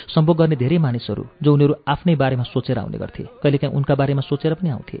 उनीसँग सम्भोग गर्ने धेरै मानिसहरू जो उनीहरू आफ्नै बारेमा सोचेर आउने गर्थे, कहिलेकाहीँ उनका बारेमा सोचेर पनि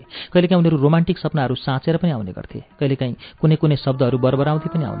आउँथे, कहिलेकाहीँ उनीहरू रोमान्टिक सपनाहरू साँचेर पनि आउने गर्थे, कहिलेकाहीँ कुनै कुनै शब्दहरू बरबराउँदै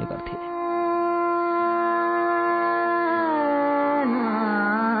पनि आउने गर्थे।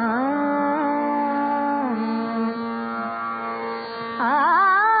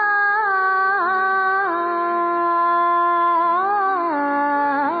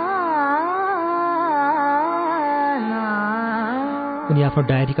 उनी आफ्नो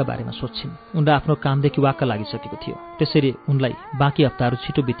डायरीका बारेमा सोच्छिन्। उनलाई आफ्नो कामदेखि वाक्क लागिसकेको थियो। त्यसैले उनलाई बाँकी हप्ताहरू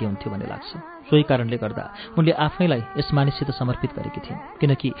छिटो बिते हुन्थ्यो भन्ने लाग्छ। सोही कारणले गर्दा उनले आफैलाई यस मानिससित समर्पित गरेकी थिइन्,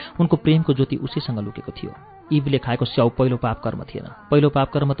 किनकि उनको प्रेमको ज्योति उसैसँग लुकेको थियो। इभले खाएको स्याउ पहिलो पापकर्म थिएन। पहिलो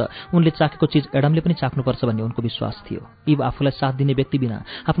पापकर्म त उनले चाखेको चिज एडमले पनि चाख्नुपर्छ भन्ने उनको विश्वास थियो। इभ आफूलाई साथ दिने व्यक्ति बिना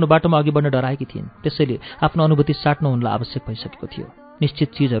आफ्नो बाटोमा अघि बढ्न डराएकी थिइन्। त्यसैले आफ्नो अनुभूति साट्न उनलाई आवश्यक भइसकेको थियो।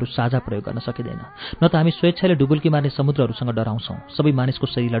 निश्चित चिजहरू साझा प्रयोग गर्न सकिँदैन। न त हामी स्वेच्छाले डुबुल्की मार्ने समुद्रहरूसँग डराउँछौँ। सबै मानिसको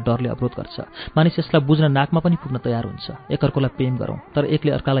शरीरलाई डरले अवरोध गर्छ। मानिस यसलाई बुझ्न नाकमा पनि पुग्न तयार हुन्छ। एकअर्कोलाई प्रेम गरौँ, तर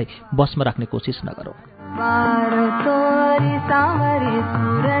एकले अर्कालाई बसमा राख्ने कोसिस नगरौँ।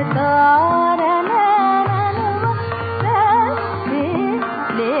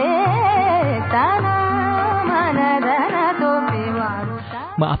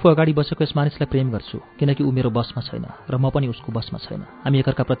 म आफू अगाडि बसेको यस मानिसलाई प्रेम गर्छु, किनकि ऊ मेरो बसमा छैन र म पनि उसको बसमा छैन। हामी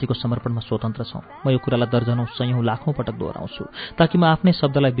एकअर्का प्रतिको समर्पणमा स्वतन्त्र छौँ। म यो कुरालाई दर्जनौँ, सयौँ, लाखौँ पटक दोहोऱ्याउँछु ताकि म आफ्नै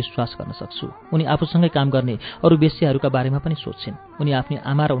शब्दलाई विश्वास गर्न सक्छु। उनी आफूसँगै काम गर्ने अरू वेश्याहरूका बारेमा पनि सोच्छिन्। उनी आफ्नी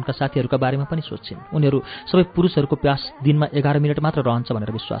आमा र उनका साथीहरूका बारेमा पनि सोच्छिन्। उनीहरू सबै पुरुषहरूको प्यास दिनमा 11 मिनट मात्र रहन्छ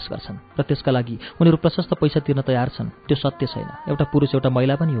भनेर विश्वास गर्छन् र त्यसका लागि उनीहरू प्रशस्त पैसा तिर्न तयार छन्। त्यो सत्य छैन। एउटा पुरुष एउटा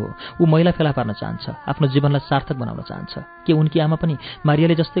महिला पनि हो। ऊ महिला फेला पार्न चाहन्छ, आफ्नो जीवनलाई सार्थक बनाउन चाहन्छ। के उनकी आमा पनि मारियाले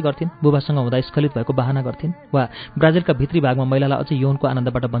जस्तै गर्थिन्? बुबासँग हुँदा स्खलित भएको बहाना गर्थिन्? वा ब्राजिलका भित्री भागमा महिलालाई अझै यौनको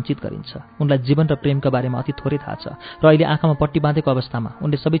आनन्दबाट वञ्चित गरिन्छ? उनलाई जीवन र प्रेमका बारेमा अति थोरै थाहा छ र अहिले आँखामा पट्टी बाँधेको अवस्थामा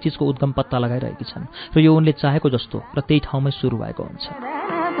उनले सबै चिजको उद्गम पत्ता लगाइरहेकी छन् र यो उनले चाहेको जस्तो र त्यही ठाउँमै सुरु भएको हुन्छ।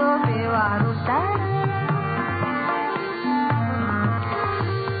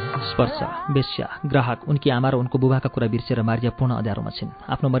 स्पर्श, वेश्या, ग्राहक, उनकी आमा र उनको बुबाका कुरा बिर्सेर मारिया पूर्ण अँध्यारोमा छिन्।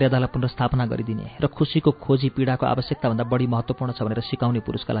 आफ्नो मर्यादालाई पुनर्स्थापना गरिदिने र खुसीको खोजी पीडाको आवश्यकताभन्दा बढी महत्त्वपूर्ण छ भनेर सिकाउने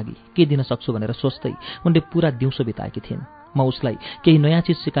पुरुषका लागि के दिन सक्छु भनेर सोच्दै उनले पूरा दिउँसो बिताएकी थिइन्। म उसलाई केही नयाँ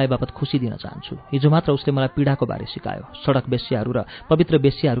चिज सिकाए बापत खुसी दिन चाहन्छु। हिजो मात्र उसले मलाई पीडाको बारे सिकायो, सडक वेश्याहरू र पवित्र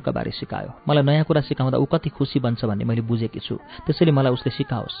वेश्याहरूका बारे सिकायो। मलाई नयाँ कुरा सिकाउँदा ऊ कति खुसी बन्छ भन्ने मैले बुझेकी छु। त्यसैले मलाई उसले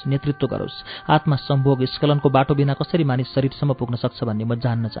सिकाओस्, नेतृत्व गरोस्। आत्मा सम्भोग स्खलनको बाटो बिना कसरी मानिस शरीरसम्म पुग्न सक्छ भन्ने म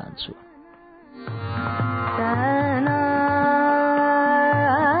जान्न चाहन्छु।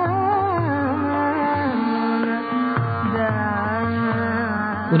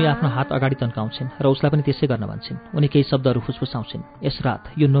 उनी आफ्नो हात अगाडि तन्काउँछिन् र उसलाई पनि त्यसै गर्न भन्छन्। उनी केही शब्दहरू फुसफुसाउँछिन्। यस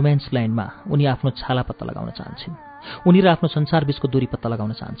रात यो नोम्यान्स ल्यान्डमा उनी आफ्नो छाला पत्ता लगाउन चाहन्छन्। उनी र आफ्नो संसारबीचको दूरी पत्ता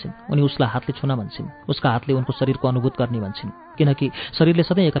लगाउन चाहन्छन्। उनी उसलाई हातले छुन भन्छन्। उसका हातले उनको शरीरको अनुभूत गर्ने भन्छन्, किनकि शरीरले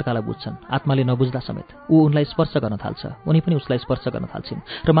सधैँ एकअर्कालाई बुझ्छन्, आत्माले नबुझ्दा समेत। ऊ उनलाई स्पर्श गर्न थाल्छ, उनी पनि उसलाई स्पर्श गर्न थाल्छिन्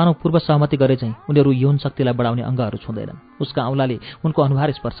र मानव पूर्व सहमति गरे चाहिँ उनीहरू यौन शक्तिलाई बढाउने अङ्गहरू छुँदैनन्। उसका औँलाले उनको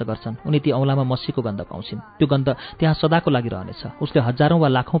अनुहार स्पर्श गर्छन्। उनी ती औँलामा मसीको गन्ध पाउँछिन्। त्यो गन्ध त्यहाँ सदाको लागि रहनेछ। उसले हजारौँ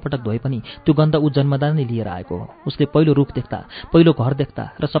वा लाखौँ पटक धोए पनि त्यो गन्ध ऊ जन्मदा नै लिएर आएको हो। उसले पहिलो रुख देख्दा, पहिलो घर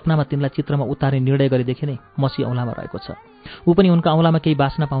देख्दा र सपनामा तिनलाई चित्रमा उतार्ने निर्णय गरेदेखि नै मसी औँलामा रहेको छ। ऊ पनि उनका औँलामा केही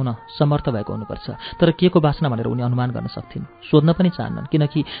बास्ना पाउन समर्थ भएको हुनुपर्छ, तर के को बास्ना भनेर उनी अनुमान गर्न सक्थिन्। सोध्न पनि चाहन्नन्,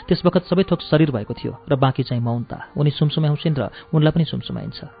 किनकि त्यस बखत सबै थोक शरीर भएको थियो र बाँकी चाहिँ मौनता। उनी सुमसुम्याउँछिन् र उनलाई पनि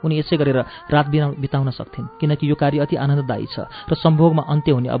सुमसुमाइन्छ। उनी यसै गरेर रात बिताउन सक्थिन्, किनकि यो कार्य अति आनन्ददायी छ र सम्भोगमा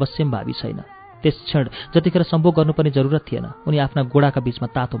अन्त्य हुने अवश्यम्भावी छैन। त्यस क्षण जतिखेर सम्भोग गर्नुपर्ने जरुरत थिएन, उनी आफ्ना गोडाका बीचमा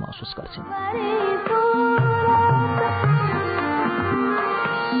तातो महसुस गर्छिन्।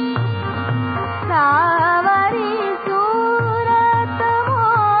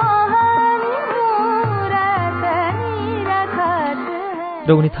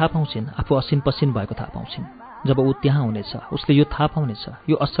 र उनी थाहा पाउँछिन् आफू असिन पसिन भएको थाहा पाउँछिन्। जब ऊ त्यहाँ हुनेछ उसले यो थाहा पाउनेछ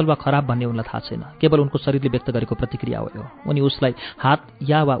यो असल वा खराब भन्ने उनलाई थाहा छैन, केवल उनको शरीरले व्यक्त गरेको प्रतिक्रिया हो यो। उनी उसलाई हात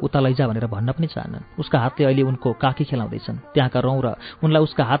या वा उता लैजा भनेर भन्न पनि चाहनन्। उसका हातले अहिले उनको काखी खेलाउँदैछन्, त्यहाँका रौँ र उनलाई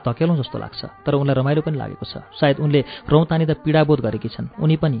उसका हात धकेलौँ जस्तो लाग्छ। तर उनलाई रमाइलो पनि लागेको छ। सायद उनले रौँ तानिँदा पीडाबोध गरेकी छन्।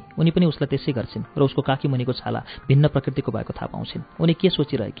 उनी पनि उसलाई त्यसै गर्छिन् र उसको काखी मुनिको छाला भिन्न प्रकृतिको भएको थाहा पाउँछिन्। उनी के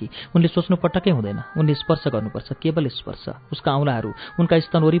सोचिरहेकी उनले सोच्नु पटक्कै हुँदैन। उनले स्पर्श गर्नुपर्छ, केवल स्पर्श। उसका औँलाहरू उनका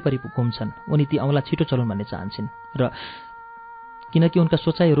स्तन वरिपरि घुम्छन्। उनी ती औँला छिटो चलुन् भन्ने चाहन्छन् र किनकि उनका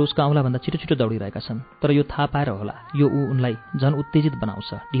सोचाइहरू उसका औँलाभन्दा छिटो छिटो दौडिरहेका छन्। तर यो थाहा पाएर होला यो उनलाई झन् उत्तेजित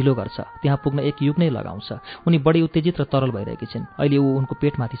बनाउँछ, ढिलो गर्छ, त्यहाँ पुग्न एक युग नै लगाउँछ। उनी बढी उत्तेजित र तरल भइरहेकी छिन्। अहिले ऊ उनको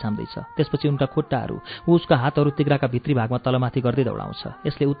पेटमाथि साम्दैछ। त्यसपछि उनका खुट्टाहरू उसका हातहरू तिग्राका भित्री भागमा तलमाथि गर्दै दौडाउँछ।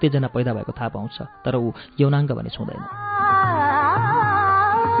 यसले उत्तेजना पैदा भएको थाहा पाउँछ, तर ऊ यौनाङ्ग भने छुँदैन।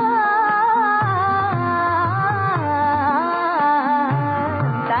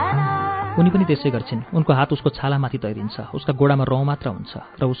 उनी पनि त्यसै गर्छिन्। उनको हात उसको छालामाथि तैरिन्छ। उसका गोडामा रौँ मात्र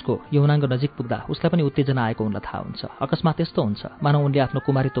हुन्छ र उसको यौनाङ्ग नजिक पुग्दा उसलाई पनि उत्तेजना आएको उनलाई थाहा हुन्छ। अकस्मात त्यस्तो हुन्छ मानव उनले आफ्नो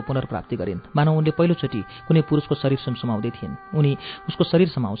कुमारीत्व पुनर्प्राप्ति गरिन्, मानव उनले पहिलोचोटि कुनै पुरुषको शरीर सुमसुमाउँदै थिइन्। उनी उसको शरीर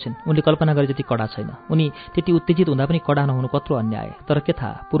समाउँछिन्। उनले कल्पना गरे जति कडा छैन। उनी त्यति उत्तेजित हुँदा पनि कडा नहुनु कत्रो अन्याय। तर के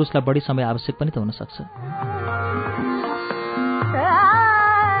थाहा, पुरुषलाई बढी समय आवश्यक पनि त हुन सक्छ।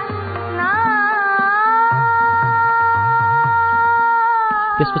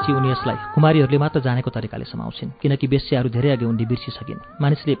 त्यसपछि उनी यसलाई कुमारीहरूले मात्र जानेको तरिकाले समाउँछिन्, किनकि बेस्याहरू धेरै अघि उनले बिर्सिसकिन्।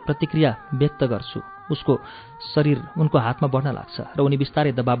 मानिसले प्रतिक्रिया व्यक्त गर्छु उसको शरीर उनको हातमा बढ्न लाग्छ र उनी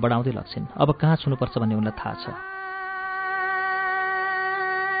बिस्तारै दबाव बढाउँदै लाग्छिन्। अब कहाँ छुनुपर्छ भन्ने उनलाई थाहा छ।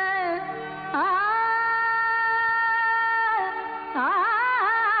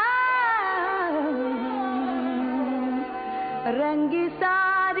 रंगी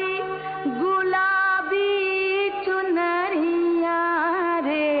सारी गुलाबी चुनरिया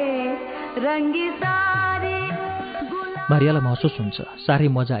रे, रंगी सारी मारियालाई महसुस हुन्छ साह्रै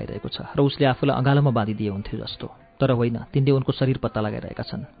मजा आइरहेको छ र उसले आफूलाई अँगालोमा बाँधिदिए हुन्थ्यो जस्तो। तर होइन, तिनले उनको शरीर पत्ता लगाइरहेका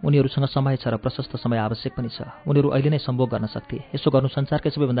छन्। उनीहरूसँग समय छ र प्रशस्त समय आवश्यक पनि छ। उनीहरू अहिले नै सम्भोग गर्न सक्थे। यसो गर्नु संसारकै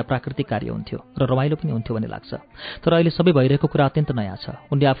सबैभन्दा प्राकृतिक कार्य हुन्थ्यो र रमाइलो पनि हुन्थ्यो भन्ने लाग्छ। तर अहिले सबै भइरहेको कुरा अत्यन्त नयाँ छ।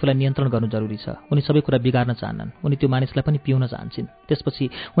 उनले आफूलाई नियन्त्रण गर्नु जरुरी छ। उनी सबै कुरा बिगार्न चाहन्नन्। उनी त्यो मानिसलाई पनि पिउन चाहन्छन्। त्यसपछि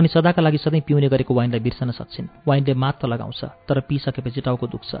उनी सदाका लागि सधैँ पिउने गरेको वाइनलाई बिर्सन सक्छिन्। वाइनले मात त लगाउँछ, तर पिइसकेपछि टाउको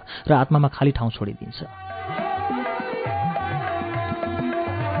दुख्छ र आत्मामा खाली ठाउँ छोडिदिन्छ।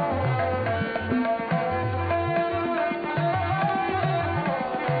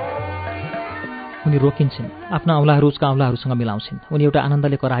 उनी रोकिन्छन्। आफ्ना औँलाहरू उसका औँलाहरूसँग मिलाउँछिन्। उनी एउटा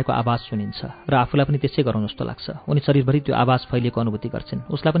आनन्दले कराएको आवाज सुनिन्छ र आफूलाई पनि त्यसै गरौँ जस्तो लाग्छ। उनी शरीरभरि त्यो आवाज फैलिएको अनुभूति गर्छिन्।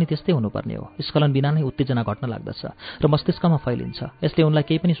 उसलाई पनि त्यस्तै हुनुपर्ने हो। स्खलन बिना नै उत्तेजना घट्न लाग्दछ र मस्तिष्कमा फैलिन्छ। यसले उनलाई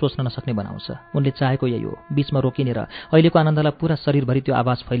केही पनि सोच्न नसक्ने बनाउँछ। उनले चाहेको यही हो, बीचमा रोकिने र अहिलेको आनन्दलाई पुरा शरीरभरि त्यो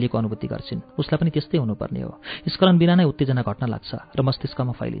आवाज फैलिएको अनुभूति गर्छिन्। उसलाई पनि त्यस्तै हुनुपर्ने हो। स्खलन बिना नै उत्तेजना घट्न लाग्छ र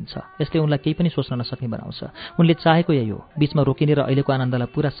मस्तिष्कमा फैलिन्छ। यसले उनलाई केही पनि सोच्न नसक्ने बनाउँछ। उनले चाहेको यही हो, बीचमा रोकिने र अहिलेको आनन्दलाई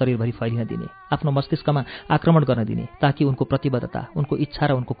पुरा शरीरभरि फैलिन दिने, आफ्नो मस्तिष्कमा आक्रमण गर्न दिने, ताकि उनको प्रतिबद्धता, उनको इच्छा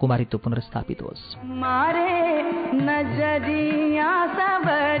र उनको कुमारीत्व पुनर्स्थापित होस्। मारे नजरिया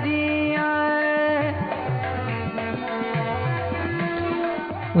सबरिया।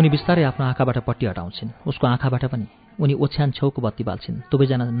 उनी बिस्तारै आफ्नो आँखाबाट पट्टी हटाउँछिन्। उसको आँखाबाट पनि। उनी ओछ्यान छेउको बत्ती बाल्छिन्।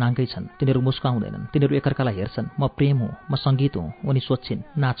 दुवैजना नाङ्गै छन्। तिनीहरू मुस्काउँदैनन्। तिनीहरू एकअर्कालाई हेर्छन्। म प्रेम हुँ, म सङ्गीत हुँ। उनी सोच्छिन्,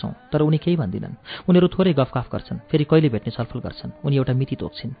 नाचौँ। तर उनी केही भन्दिनन्। उनीहरू थोरै गफगाफ गर्छन्, फेरि कहिले भेट्ने छलफल गर्छन्। उनी एउटा मिति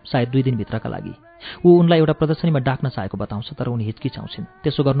तोक्छिन्, सायद 2 दिनभित्रका लागि। ऊ उनलाई एउटा प्रदर्शनीमा डाक्न चाहेको बताउँछ, तर उनी हिचकिचाउँछिन्।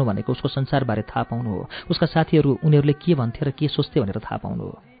 त्यसो गर्नु भनेको उसको संसारबारे थाहा पाउनु हो। उसका साथीहरू उनीहरूले के भन्थे र के सोच्थे भनेर थाहा पाउनु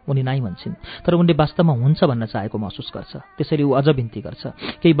हो। उनी नाइ भन्छन्, तर उनले वास्तवमा हुन्छ भन्न चाहेको महसुस गर्छ। त्यसैले ऊ अझ बिन्ती गर्छ,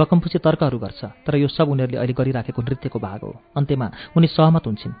 केही बकमफुसी तर्कहरू गर्छ। तर यो सब उनीहरूले अहिले गरिराखेको नृत्यको भाग हो। अन्त्यमा उनी सहमत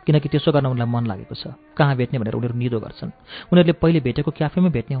हुन्छन्, किनकि त्यसो गर्न उनलाई मन लागेको छ। कहाँ भेट्ने भनेर उनीहरू निदो गर्छन्। उनीहरूले पहिले भेटेको क्याफेमा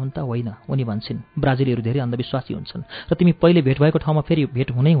भेट्ने हुन् त? होइन, उनी भन्छन्। ब्राजिलीहरू धेरै अन्धविश्वासी हुन्छन् र तिमी पहिले भेट भएको ठाउँमा फेरि भेट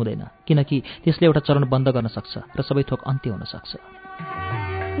हुनै हुँदैन, किनकि त्यसले एउटा चरण बन्द गर्न सक्छ र सबै थोक अन्त्य हुन सक्छ।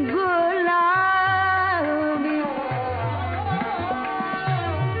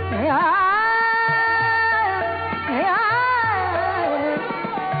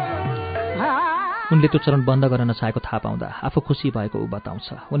 उनले त्यो चरण बन्द गर्न नचाहेको थाहा पाउँदा आफू खुसी भएको ऊ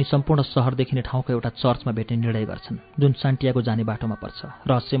बताउँछ। उनी सम्पूर्ण सहर देखिने ठाउँको एउटा चर्चमा भेट्ने निर्णय गर्छन्, जुन सान्टियागो जाने बाटोमा पर्छ।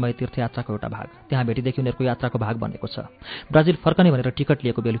 रहस्यमय तीर्थयात्राको एउटा भाग। त्यहाँ भेटेदेखि उनीहरूको यात्राको भाग बनेको छ। ब्राजिल फर्कने भनेर टिकट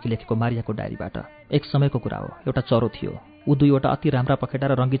लिएको बेलुकी लेखेको मारियाको डायरीबाट। एक समयको कुरा हो। एउटा चरो थियो। ऊ 2वटा अति राम्रा पखेटा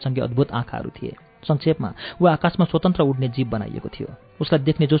र रङ्गीचङ्गी अद्भुत आँखाहरू थिए। संक्षेपमा ऊ आकाशमा स्वतन्त्र उड्ने जीव बनाइएको थियो। उसलाई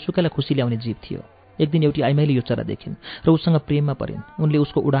देख्ने जोसुकैलाई खुसी ल्याउने जीव थियो। एक दिन एउटी आइमाईले यो चरा देखिन् र उसँग प्रेममा परिन्। उनले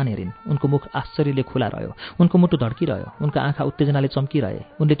उसको उडान हेरिन्। उनको मुख आश्चर्यले खुला रह्यो, उनको मुटु धड्किरह्यो, उनका आँखा उत्तेजनाले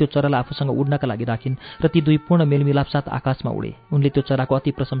चम्किरहे। उनले त्यो चरालाई आफूसँग उड्नका लागि राखिन् र ती दुई पूर्ण मेलमिलापसाथ आकाशमा उडे। उनले त्यो चराको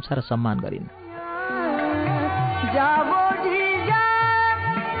अति प्रशंसा र सम्मान गरिन्।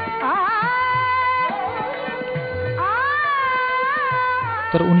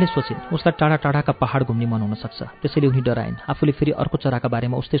 तर उनले सोचिन् उसलाई टाढा टाढाका पहाड घुम्ने मन हुन सक्छ। त्यसैले उनी डराइन्, आफूले फेरि अर्को चराका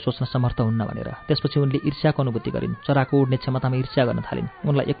बारेमा उस्तै सोच्न समर्थ हुन्न भनेर। त्यसपछि उनले ईर्ष्याको अनुभूति गरिन्। चराको उड्ने क्षमतामा ईर्ष्या गर्न थालिन्।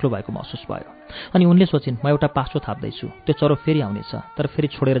 उनलाई एक्लो भएको महसुस भयो। अनि उनले सोचिन् म एउटा पासो थाप्दैछु, त्यो चरो फेरि आउनेछ, तर फेरि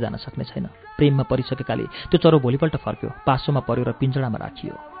छोडेर जान सक्ने छैन। प्रेममा परिसकेकाले त्यो चरो भोलिपल्ट फर्क्यो, पासोमा पर्यो र पिञ्जडामा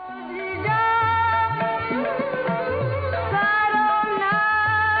राखियो।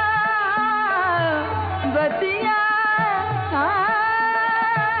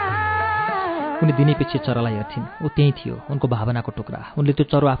 उनी दिनैपछि चरालाई हेर्थिन्। ऊ त्यहीँ थियो, उनको भावनाको टुक्रा। उनले त्यो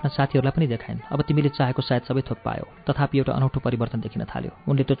चरो आफ्ना साथीहरूलाई पनि देखाइन्। अब तिमीले चाहेको सायद सबै थोक पायो। तथापि एउटा अनौठो परिवर्तन देखिन थाल्यो।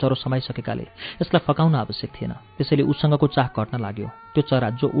 उनले त्यो चरो समाइसकेकाले यसलाई फकाउन आवश्यक थिएन। त्यसैले उसँगको चाह घट्न लाग्यो। त्यो चरा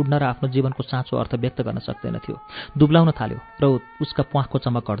जो उड्न र आफ्नो जीवनको साँचो अर्थ व्यक्त गर्न सक्दैनथ्यो, दुब्लाउन थाल्यो र उसका प्वाखको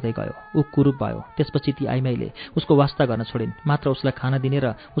चमक घट्दै गयो। ऊ कुरूप भयो। त्यसपछि ती आइमाईले उसको वास्ता गर्न छोडिन्, मात्र उसलाई खाना दिने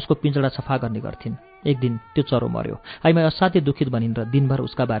र उसको पिञ्जडा सफा गर्ने गर्थिन्। एक दिन त्यो चरो मर्यो। आइमाई असाध्य दुखित बनिन् र दिनभर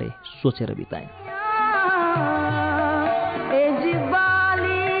उसका बारे सोचेर बिताइन्।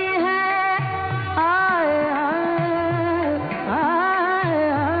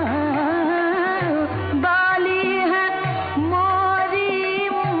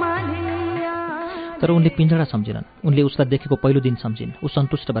 तर उनले पिञ्जडा सम्झिनन्। उनले उसलाई देखेको पहिलो दिन सम्झिन्। ऊ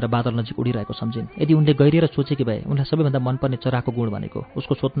सन्तुष्ट भएर बादल नजिक उडिरहेको सम्झिन्। यदि उनले गहिरिएर सोचेकी भए उनलाई सबैभन्दा मनपर्ने चराको गुण भनेको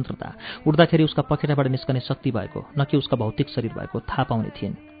उसको स्वतन्त्रता, उड्दाखेरि उसका पखेटाबाट निस्कने शक्ति भएको, न कि उसका भौतिक शरीर भएको थाहा पाउने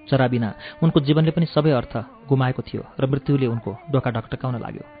थिइन्। चरा बिना उनको जीवनले पनि सबै अर्थ गुमाएको थियो र मृत्युले उनको ढोका ढकढकाउन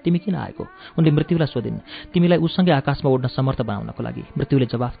लाग्यो। तिमी किन आएको? उनले मृत्युलाई सोधिन्। तिमीलाई उसँगै आकाशमा उड्न समर्थ बनाउनको लागि। मृत्युले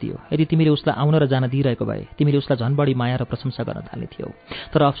जवाफ दियो। यदि तिमीले उसलाई आउन र जान दिइरहेको भए तिमीले उसलाई झन् बढी माया र प्रशंसा गर्न थाल्ने थियौ।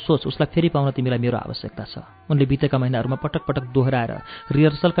 तर अफसोस, उसलाई फेरि पाउन तिमीलाई मेरो आवश्यकता छ। उनले बितेका महिनाहरूमा पटक पटक दोहोऱ्याएर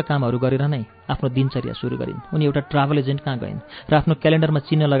रिहर्सलका कामहरू गरेर नै आफ्नो दिनचर्या सुरु गरिन्। उनी एउटा ट्राभल एजेन्ट कहाँ गइन् र आफ्नो क्यालेन्डरमा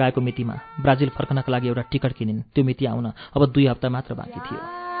चिन्ह लगाएको मितिमा ब्राजिल फर्कनका लागि एउटा टिकट किनिन्। त्यो मिति आउन अब 2 हप्ता मात्र बाँकी थियो।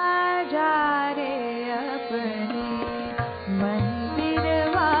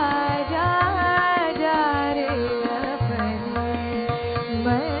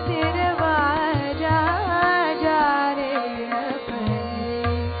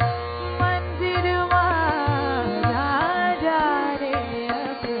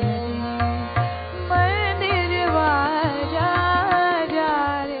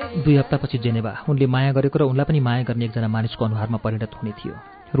 दुई हप्तापछि जेनेभा उनले माया गरेको र उनलाई पनि माया गर्ने एकजना मानिसको अनुहारमा परिणत हुने थियो।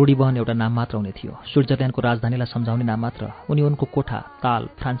 रूढीबहन एउटा नाम मात्र हुने थियो, स्विट्जरल्यान्डको राजधानीलाई सम्झाउने नाम मात्र। उनी उनको कोठा, ताल,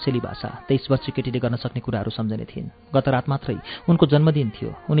 फ्रान्सेली भाषा, 23 वर्षीय केटीले गर्न सक्ने कुराहरू सम्झने थिइन्। गत रात मात्रै उनको जन्मदिन थियो।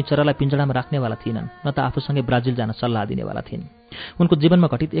 उनी चरालाई पिञ्जडामा राख्नेवाला थिएनन्, न त आफूसँगै ब्राजिल जान सल्लाह दिनेवाला थिइन्। उनको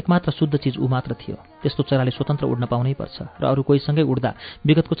जीवनमा घटित एकमात्र शुद्ध चिज ऊ मात्र थियो। त्यस्तो चराले स्वतन्त्र उड्न पाउनै पर्छ र अरू कोहीसँगै उड्दा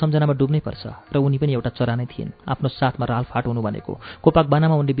विगतको सम्झनामा डुब्नै पर्छ। र उनी पनि एउटा चरा नै थिइन्। आफ्नो साथमा रालफाट हुनु भनेको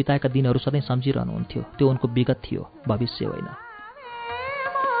कोपाकबानामा उनले बिताएका दिनहरू सधैँ सम्झिरहनुहुन्थ्यो। त्यो उनको विगत थियो, भविष्य होइन।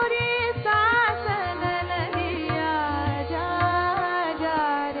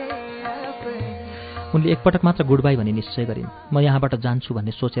 उनले एकपटक मात्र गुड बाई भनी निश्चय गरिन्। म यहाँबाट जान्छु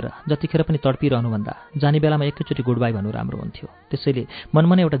भन्ने सोचेर जतिखेर पनि तडपिरहनुभन्दा जाने बेलामा एकैचोटि गुड बाई भन्नु राम्रो हुन्थ्यो। त्यसैले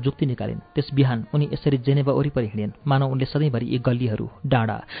मनमा नै एउटा जुक्ति निकालिन्। त्यस बिहान उनी यसरी जेनेभा वरिपरि हिँडिन् मानव उनले सधैँभरि यी गल्लीहरू,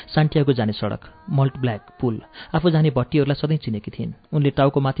 डाँडा, सान्टियागो जाने सडक, मल्ट ब्ल्याक पुल, आफू जाने भट्टीहरूलाई सधैँ चिनेकी थिइन्। उनले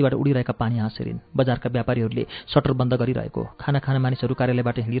टाउको माथिबाट उडिरहेका पानी हाँस हेरिन्। बजारका व्यापारीहरूले सटर बन्द गरिरहेको, खाना खाने मानिसहरू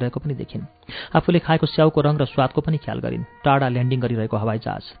कार्यालयबाट हिँडिरहेको पनि देखिन्। आफूले खाएको स्याउको रङ र स्वादको पनि ख्याल गरिन्। टाढा ल्यान्डिङ गरिरहेको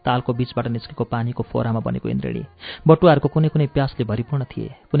हवाईजहाज, तालको बीचबाट निस्केको पानीको फोरामा बनेको इन्द्रेणी, बटुवाहरूको कुनै कुनै प्यासले भरिपूर्ण थिए,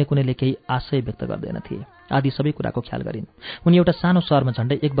 कुनै कुनैले केही आशय व्यक्त गर्दैनथे आदि सबै कुराको ख्याल गरिन्। उनी एउटा सानो सहरमा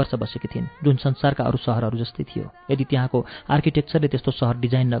झन्डै 1 वर्ष बसेकी थिइन्, जुन संसारका अरू सहरहरू जस्तै थियो। यदि त्यहाँको आर्किटेक्चरले त्यस्तो सहर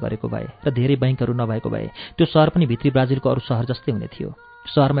डिजाइन नगरेको भए र धेरै बैंकहरू नभएको भए त्यो सहर पनि भित्री ब्राजिलको अरू सहर जस्तै हुने थियो।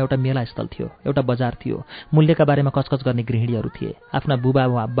 सहरमा एउटा मेला स्थल थियो, एउटा बजार थियो, मूल्यका बारेमा कचकच गर्ने गृहिणीहरू थिए। आफ्ना बुबा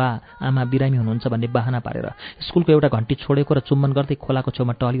वा बा आमा बिरामी हुनुहुन्छ भन्ने बहाना पारेर स्कुलको एउटा घन्टी छोडेको र चुम्बन गर्दै खोलाको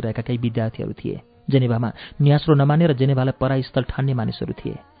छेउमा टहलिरहेका केही विद्यार्थीहरू थिए। जेनेभामा न्यास्रो नमान्ने र जेनेभालाई पराई स्थल ठान्ने मानिसहरू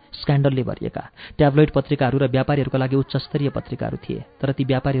थिए। स्क्यान्डलले भरिएका ट्याब्लोइड पत्रिकाहरू र व्यापारीहरूका लागि उच्चस्तरीय पत्रिकाहरू थिए, तर ती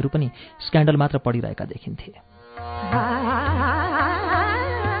व्यापारीहरू पनि स्क्यान्डल मात्र पढिरहेका देखिन्थे।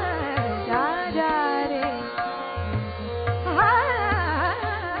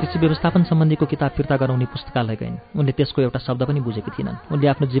 ती त्यसपछि व्यवस्थापन सम्बन्धीको किताब फिर्ता गर्न उनी पुस्तकालय गइन्। उनले त्यसको एउटा शब्द पनि बुझेकी थिइनन्। उनले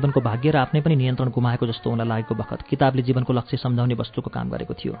आफ्नो जीवनको भाग्य र आफ्नै पनि नियन्त्रण गुमाएको जस्तो उनलाई लागेको बखत किताबले जीवनको लक्ष्य सम्झाउने वस्तुको काम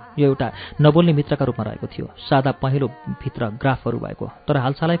गरेको थियो। यो एउटा नबोल्ने मित्रका रूपमा रहेको थियो, सादा पहेँलो भित्र ग्राफहरू भएको, तर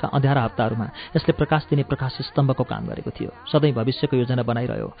हालसालैका अँध्यारा हप्ताहरूमा यसले प्रकाश दिने प्रकाश स्तम्भको काम गरेको थियो। सधैँ भविष्यको योजना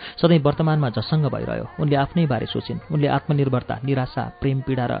बनाइरह्यो, सधैँ वर्तमानमा झसङ्ग भइरह्यो। उनले आफ्नै बारे सोचिन्। उनले आत्मनिर्भरता, निराशा, प्रेम,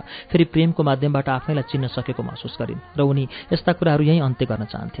 पीडा र फेरि प्रेमको माध्यमबाट आफैलाई चिन्न सकेको महसुस गरिन् र उनी यस्ता कुराहरू यहीँ अन्त्य गर्न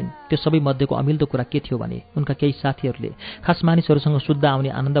चाहन्थिन्। त्यो सबै मध्येको अमिल्दो कुरा के थियो भने उनका केही साथीहरूले खास मानिसहरूसँग शुद्ध आउने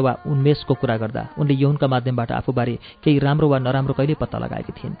आनन्द वा उन्मेषको कुरा गर्दा उनले यौनका माध्यमबाट आफूबारे केही राम्रो वा नराम्रो कहिल्यै पत्ता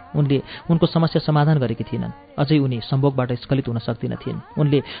लगाएकी थिइन्। उनले उनको समस्या समाधान गरेकी थिइनन्। अझै उनी सम्भोगबाट स्खलित हुन सक्दिन थिइन्।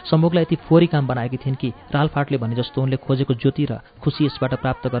 उनले सम्भोगलाई यति फोहोरी काम बनाएकी थिइन् कि रालफाटले भने जस्तो उनले खोजेको ज्योति र खुसी यसबाट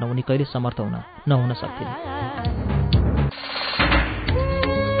प्राप्त गर्न उनी कहिले समर्थ नहुन सक्थिन्।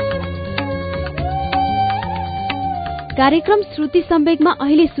 कार्यक्रम श्रुति सम्वेकमा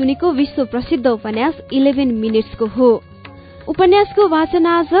अहिले सुनेको विश्व प्रसिद्ध उपन्यास 11 मिनेट्सको हो। उपन्यासको वाचन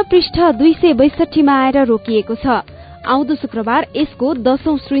आज पृष्ठ 262 मा आएर रोकिएको छ। आउँदो शुक्रबार यसको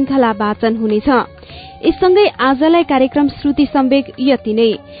 10औं श्रृंखला वाचन हुनेछ। यससँगै आजलाई कार्यक्रम श्रुति सम्वेक यति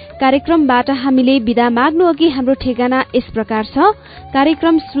नै। कार्यक्रमबाट हामीले बिदा माग्नु अघि हाम्रो ठेगाना यस प्रकार छ।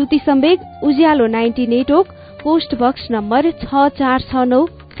 कार्यक्रम श्रुति सम्वेक, उज्यालो 90 network, post box number 6469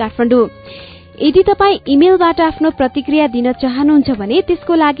 Kathmandu. यदि तपाई इमेलबाट आफ्नो प्रतिक्रिया दिन चाहनुहुन्छ भने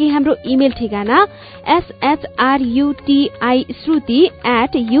त्यसको लागि हाम्रो इमेल ठेगाना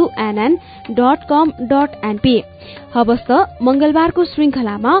shruti@unn.com.np। हवस् त मंगलबारको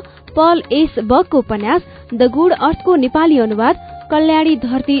श्रृंखलामा पल एस बकको उपन्यास द गुड अर्थको नेपाली अनुवाद कल्याणी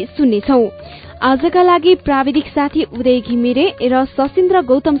धरती सुन्नेछौं। आजका लागि प्राविधिक साथी उदय घिमिरे र सशिन्द्र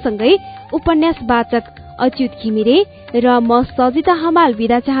गौतमसँगै उपन्यास वाचक अच्युत घिमिरे र म सजिता हमाल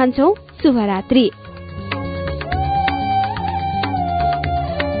बिदा चाहन्छौ। शुभरात्रि।